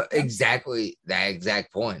 Yeah, no, exactly that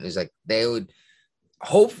exact point. It's like they would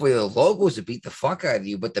hopefully the locals would beat the fuck out of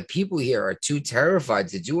you, but the people here are too terrified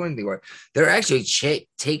to do anything. They're actually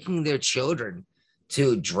taking their children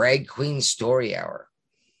to drag queen story hour.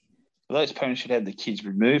 Well, those parents should have the kids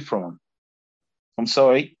removed from them. I'm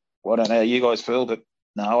sorry, I don't know how you guys feel, but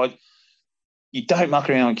no, you don't muck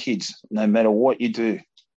around with kids, no matter what you do.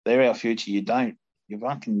 They're our future. You don't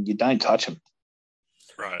touch them.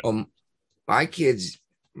 Right. My kids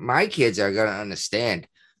are gonna understand.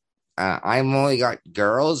 I'm only got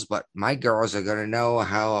girls, but my girls are gonna know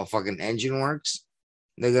how a fucking engine works.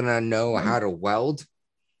 They're gonna know how to weld.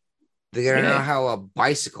 They're gonna know how a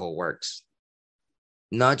bicycle works,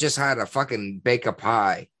 not just how to fucking bake a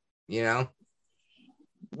pie. You know.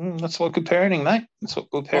 That's what good parenting, mate. That's what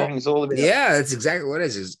good parenting is all about. Yeah, that's exactly what it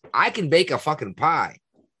is. I can bake a fucking pie.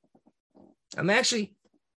 I'm actually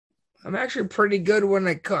pretty good when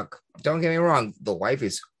I cook. Don't get me wrong. The wife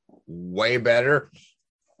is way better.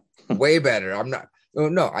 Way better. I'm not.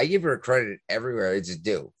 No, I give her credit everywhere it's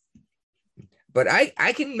due. But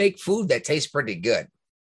I can make food that tastes pretty good.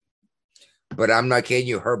 But I'm not kidding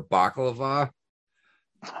you. Her baklava.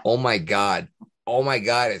 Oh my God.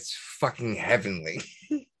 It's fucking heavenly.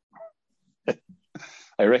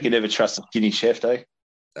 I reckon never trust a skinny chef, though.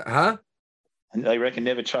 Huh? And I reckon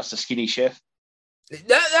never trust a skinny chef.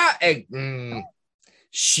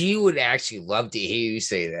 She would actually love to hear you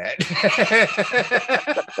say that.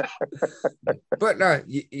 But no,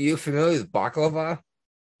 you familiar with baklava?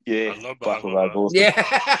 Yeah, I love baklava. baklava. Awesome.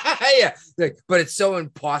 Yeah. But it's so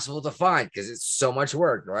impossible to find because it's so much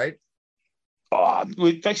work, right? Oh,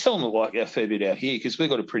 they sell them like a fair bit out here because we've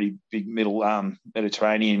got a pretty big middle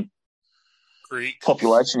Mediterranean Greek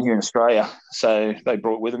population here in Australia. So they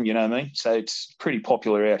brought with them, you know what I mean? So it's pretty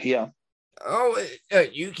popular out here. Oh,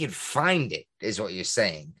 you can find it, is what you're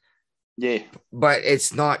saying. Yeah. But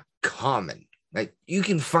it's not common. Like you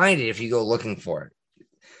can find it if you go looking for it.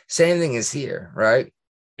 Same thing is here, right?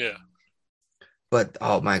 Yeah. But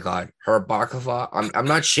oh my God, her baklava. I'm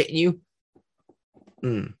not shitting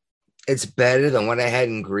you. It's better than what I had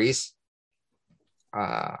in Greece.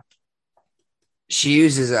 She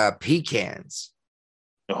uses pecans.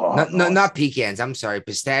 Oh, Not pecans. I'm sorry,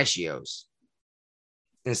 pistachios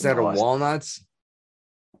instead of walnuts.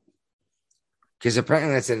 Because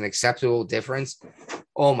apparently that's an acceptable difference.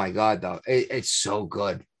 Oh my God, though, it's so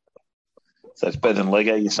good. So it's better than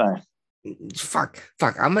Lego, you're saying? Fuck.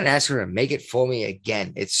 I'm gonna ask her to make it for me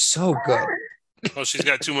again. It's so good. Oh, she's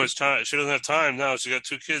got too much time. She doesn't have time now. She's got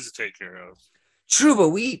 2 kids to take care of. True, but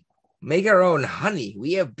we make our own honey.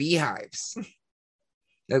 We have beehives.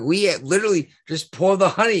 Like we literally just pour the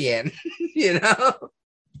honey in, you know?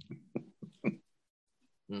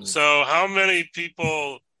 So how many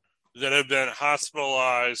people that have been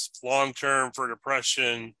hospitalized long-term for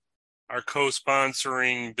depression are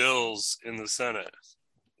co-sponsoring bills in the Senate?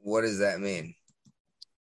 What does that mean?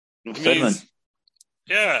 Fetterman.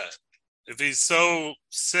 Yeah. If he's so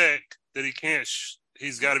sick that he can't,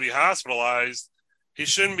 he's got to be hospitalized, he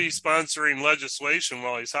shouldn't be sponsoring legislation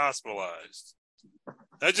while he's hospitalized.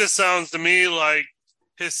 That just sounds to me like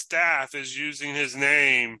his staff is using his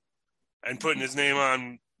name and putting his name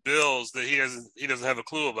on bills that he doesn't have a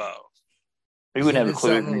clue about. He wouldn't have a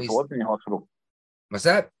clue even if he wasn't in hospital. What's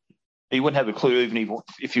that? He wouldn't have a clue even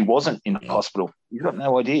if he wasn't in hospital. He's got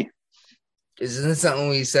no idea. Isn't this something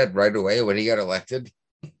we said right away when he got elected?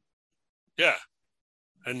 Yeah.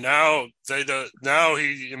 And now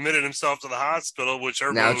he admitted himself to the hospital, which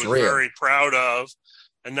everyone was very proud of.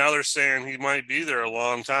 And now they're saying he might be there a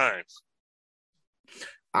long time.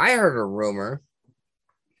 I heard a rumor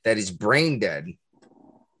that he's brain dead,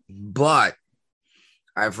 but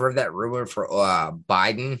I've heard that rumor for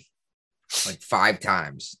Biden like 5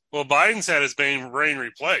 times. Well, Biden's had his brain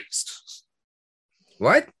replaced.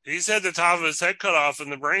 What? He's had the top of his head cut off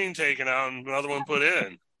and the brain taken out and another one put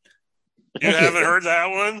in. You haven't heard that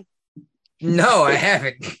one? No, I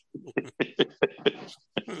haven't.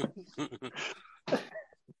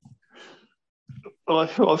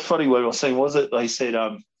 Well, funny what I was saying was it? They said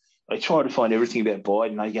they tried to find everything about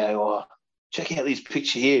Biden. They go, oh, check out this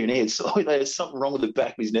picture here, and there's something wrong with the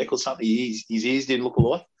back of his neck or something. His ears didn't look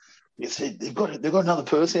alike. They said they've got another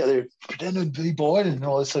person out there pretending to be Biden and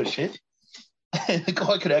all this sort of shit. And the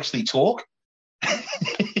guy could actually talk.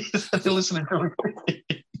 They're listening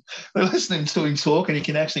to him talk, and he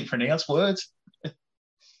can actually pronounce words.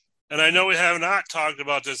 And I know we have not talked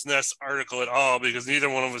about this Nest article at all because neither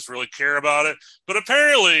one of us really care about it. But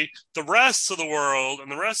apparently the rest of the world and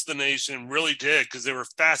the rest of the nation really did because they were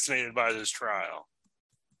fascinated by this trial.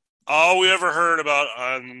 All we ever heard about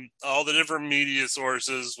on all the different media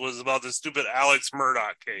sources was about the stupid Alex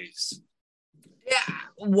Murdaugh case. Yeah,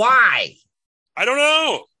 why? I don't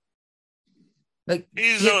know. Like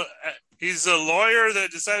he's a lawyer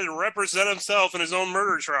that decided to represent himself in his own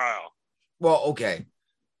murder trial. Well, okay.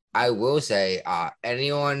 I will say,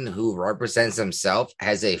 anyone who represents himself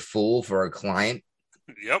has a fool for a client.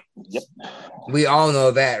 Yep. We all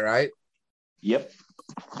know that, right? Yep.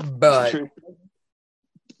 But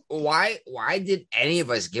why did any of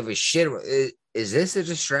us give a shit? Is this a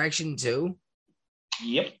distraction too?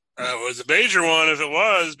 Yep. It was a major one if it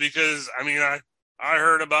was, because I mean, I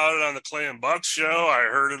heard about it on the Clay and Buck show. I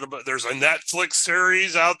heard it about, there's a Netflix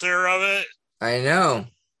series out there of it. I know.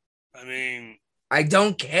 I mean, I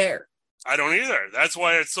don't care. I don't either. That's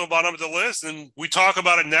why it's so bottom of the list. And we talk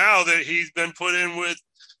about it now that he's been put in with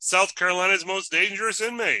South Carolina's most dangerous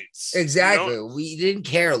inmates. Exactly. You know? We didn't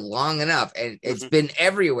care long enough, and it's been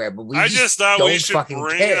everywhere. But I just thought we should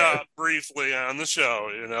bring care. it up briefly on the show,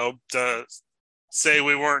 to say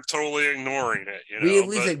we weren't totally ignoring it. We at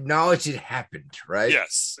least acknowledge it happened, right?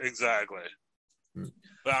 Yes, exactly.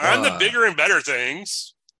 But on the bigger and better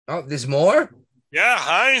things. Oh, there's more? Yeah,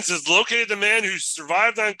 Heinz has located the man who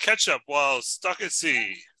survived on ketchup while stuck at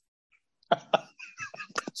sea.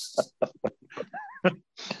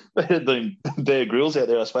 They had the Bear Grylls out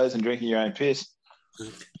there, I suppose, and drinking your own piss.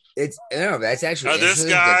 That's actually this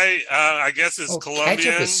guy. I guess is Colombian.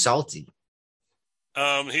 Ketchup is salty.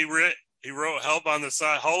 He wrote help on the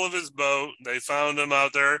hull of his boat. They found him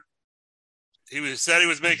out there. He said he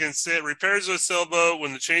was making repairs to a sailboat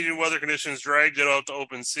when the changing weather conditions dragged it out to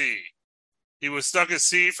open sea. He was stuck at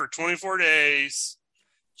sea for 24 days.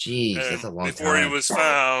 Jeez, that's a long time. Before he was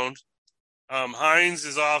found, Heinz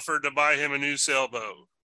is offered to buy him a new sailboat.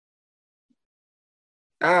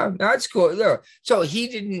 That's cool. Look, so he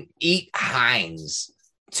didn't eat Heinz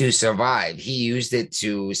to survive. He used it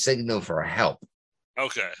to signal for help.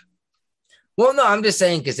 Okay. Well, no, I'm just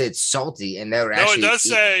saying because it's salty, and that would actually.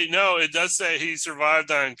 It does say he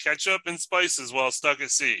survived on ketchup and spices while stuck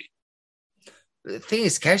at sea. The thing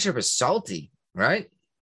is, ketchup is salty, right?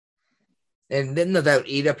 And then that would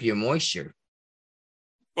eat up your moisture.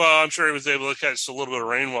 Well, I'm sure he was able to catch a little bit of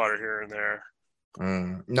rainwater here and there.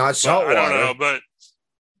 Not salt water. I don't know, but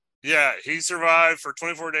yeah, he survived for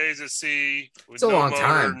 24 days at sea with no long motor,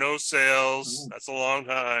 time. No sails. That's a long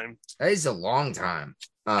time. That is a long time.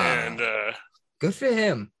 And good for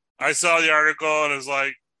him. I saw the article and it was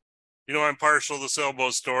like, You know, I'm partial to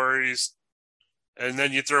sailboat stories. And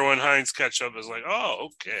then you throw in Heinz ketchup. It's like, oh,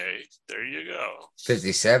 okay. There you go.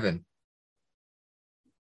 57.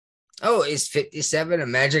 Oh, is 57 a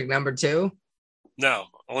magic number 2? No,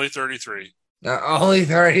 only 33. Only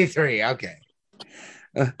 33. Okay.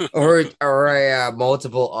 or a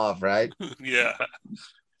multiple of, right? Yeah.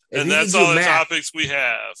 If And you that's can do all the math- topics we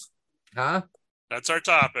have. Huh? That's our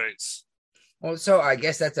topics. Well, so I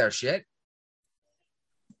guess that's our shit.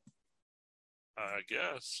 I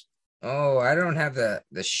guess. Oh, I don't have the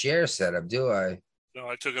share setup, do I? No,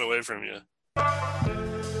 I took it away from you. I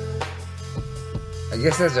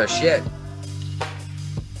guess that's our shit.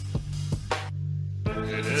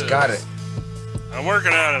 It's got it. I'm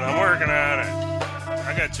working on it.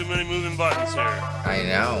 I got too many moving buttons here. I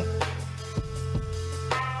know.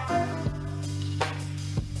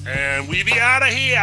 And we be out of here.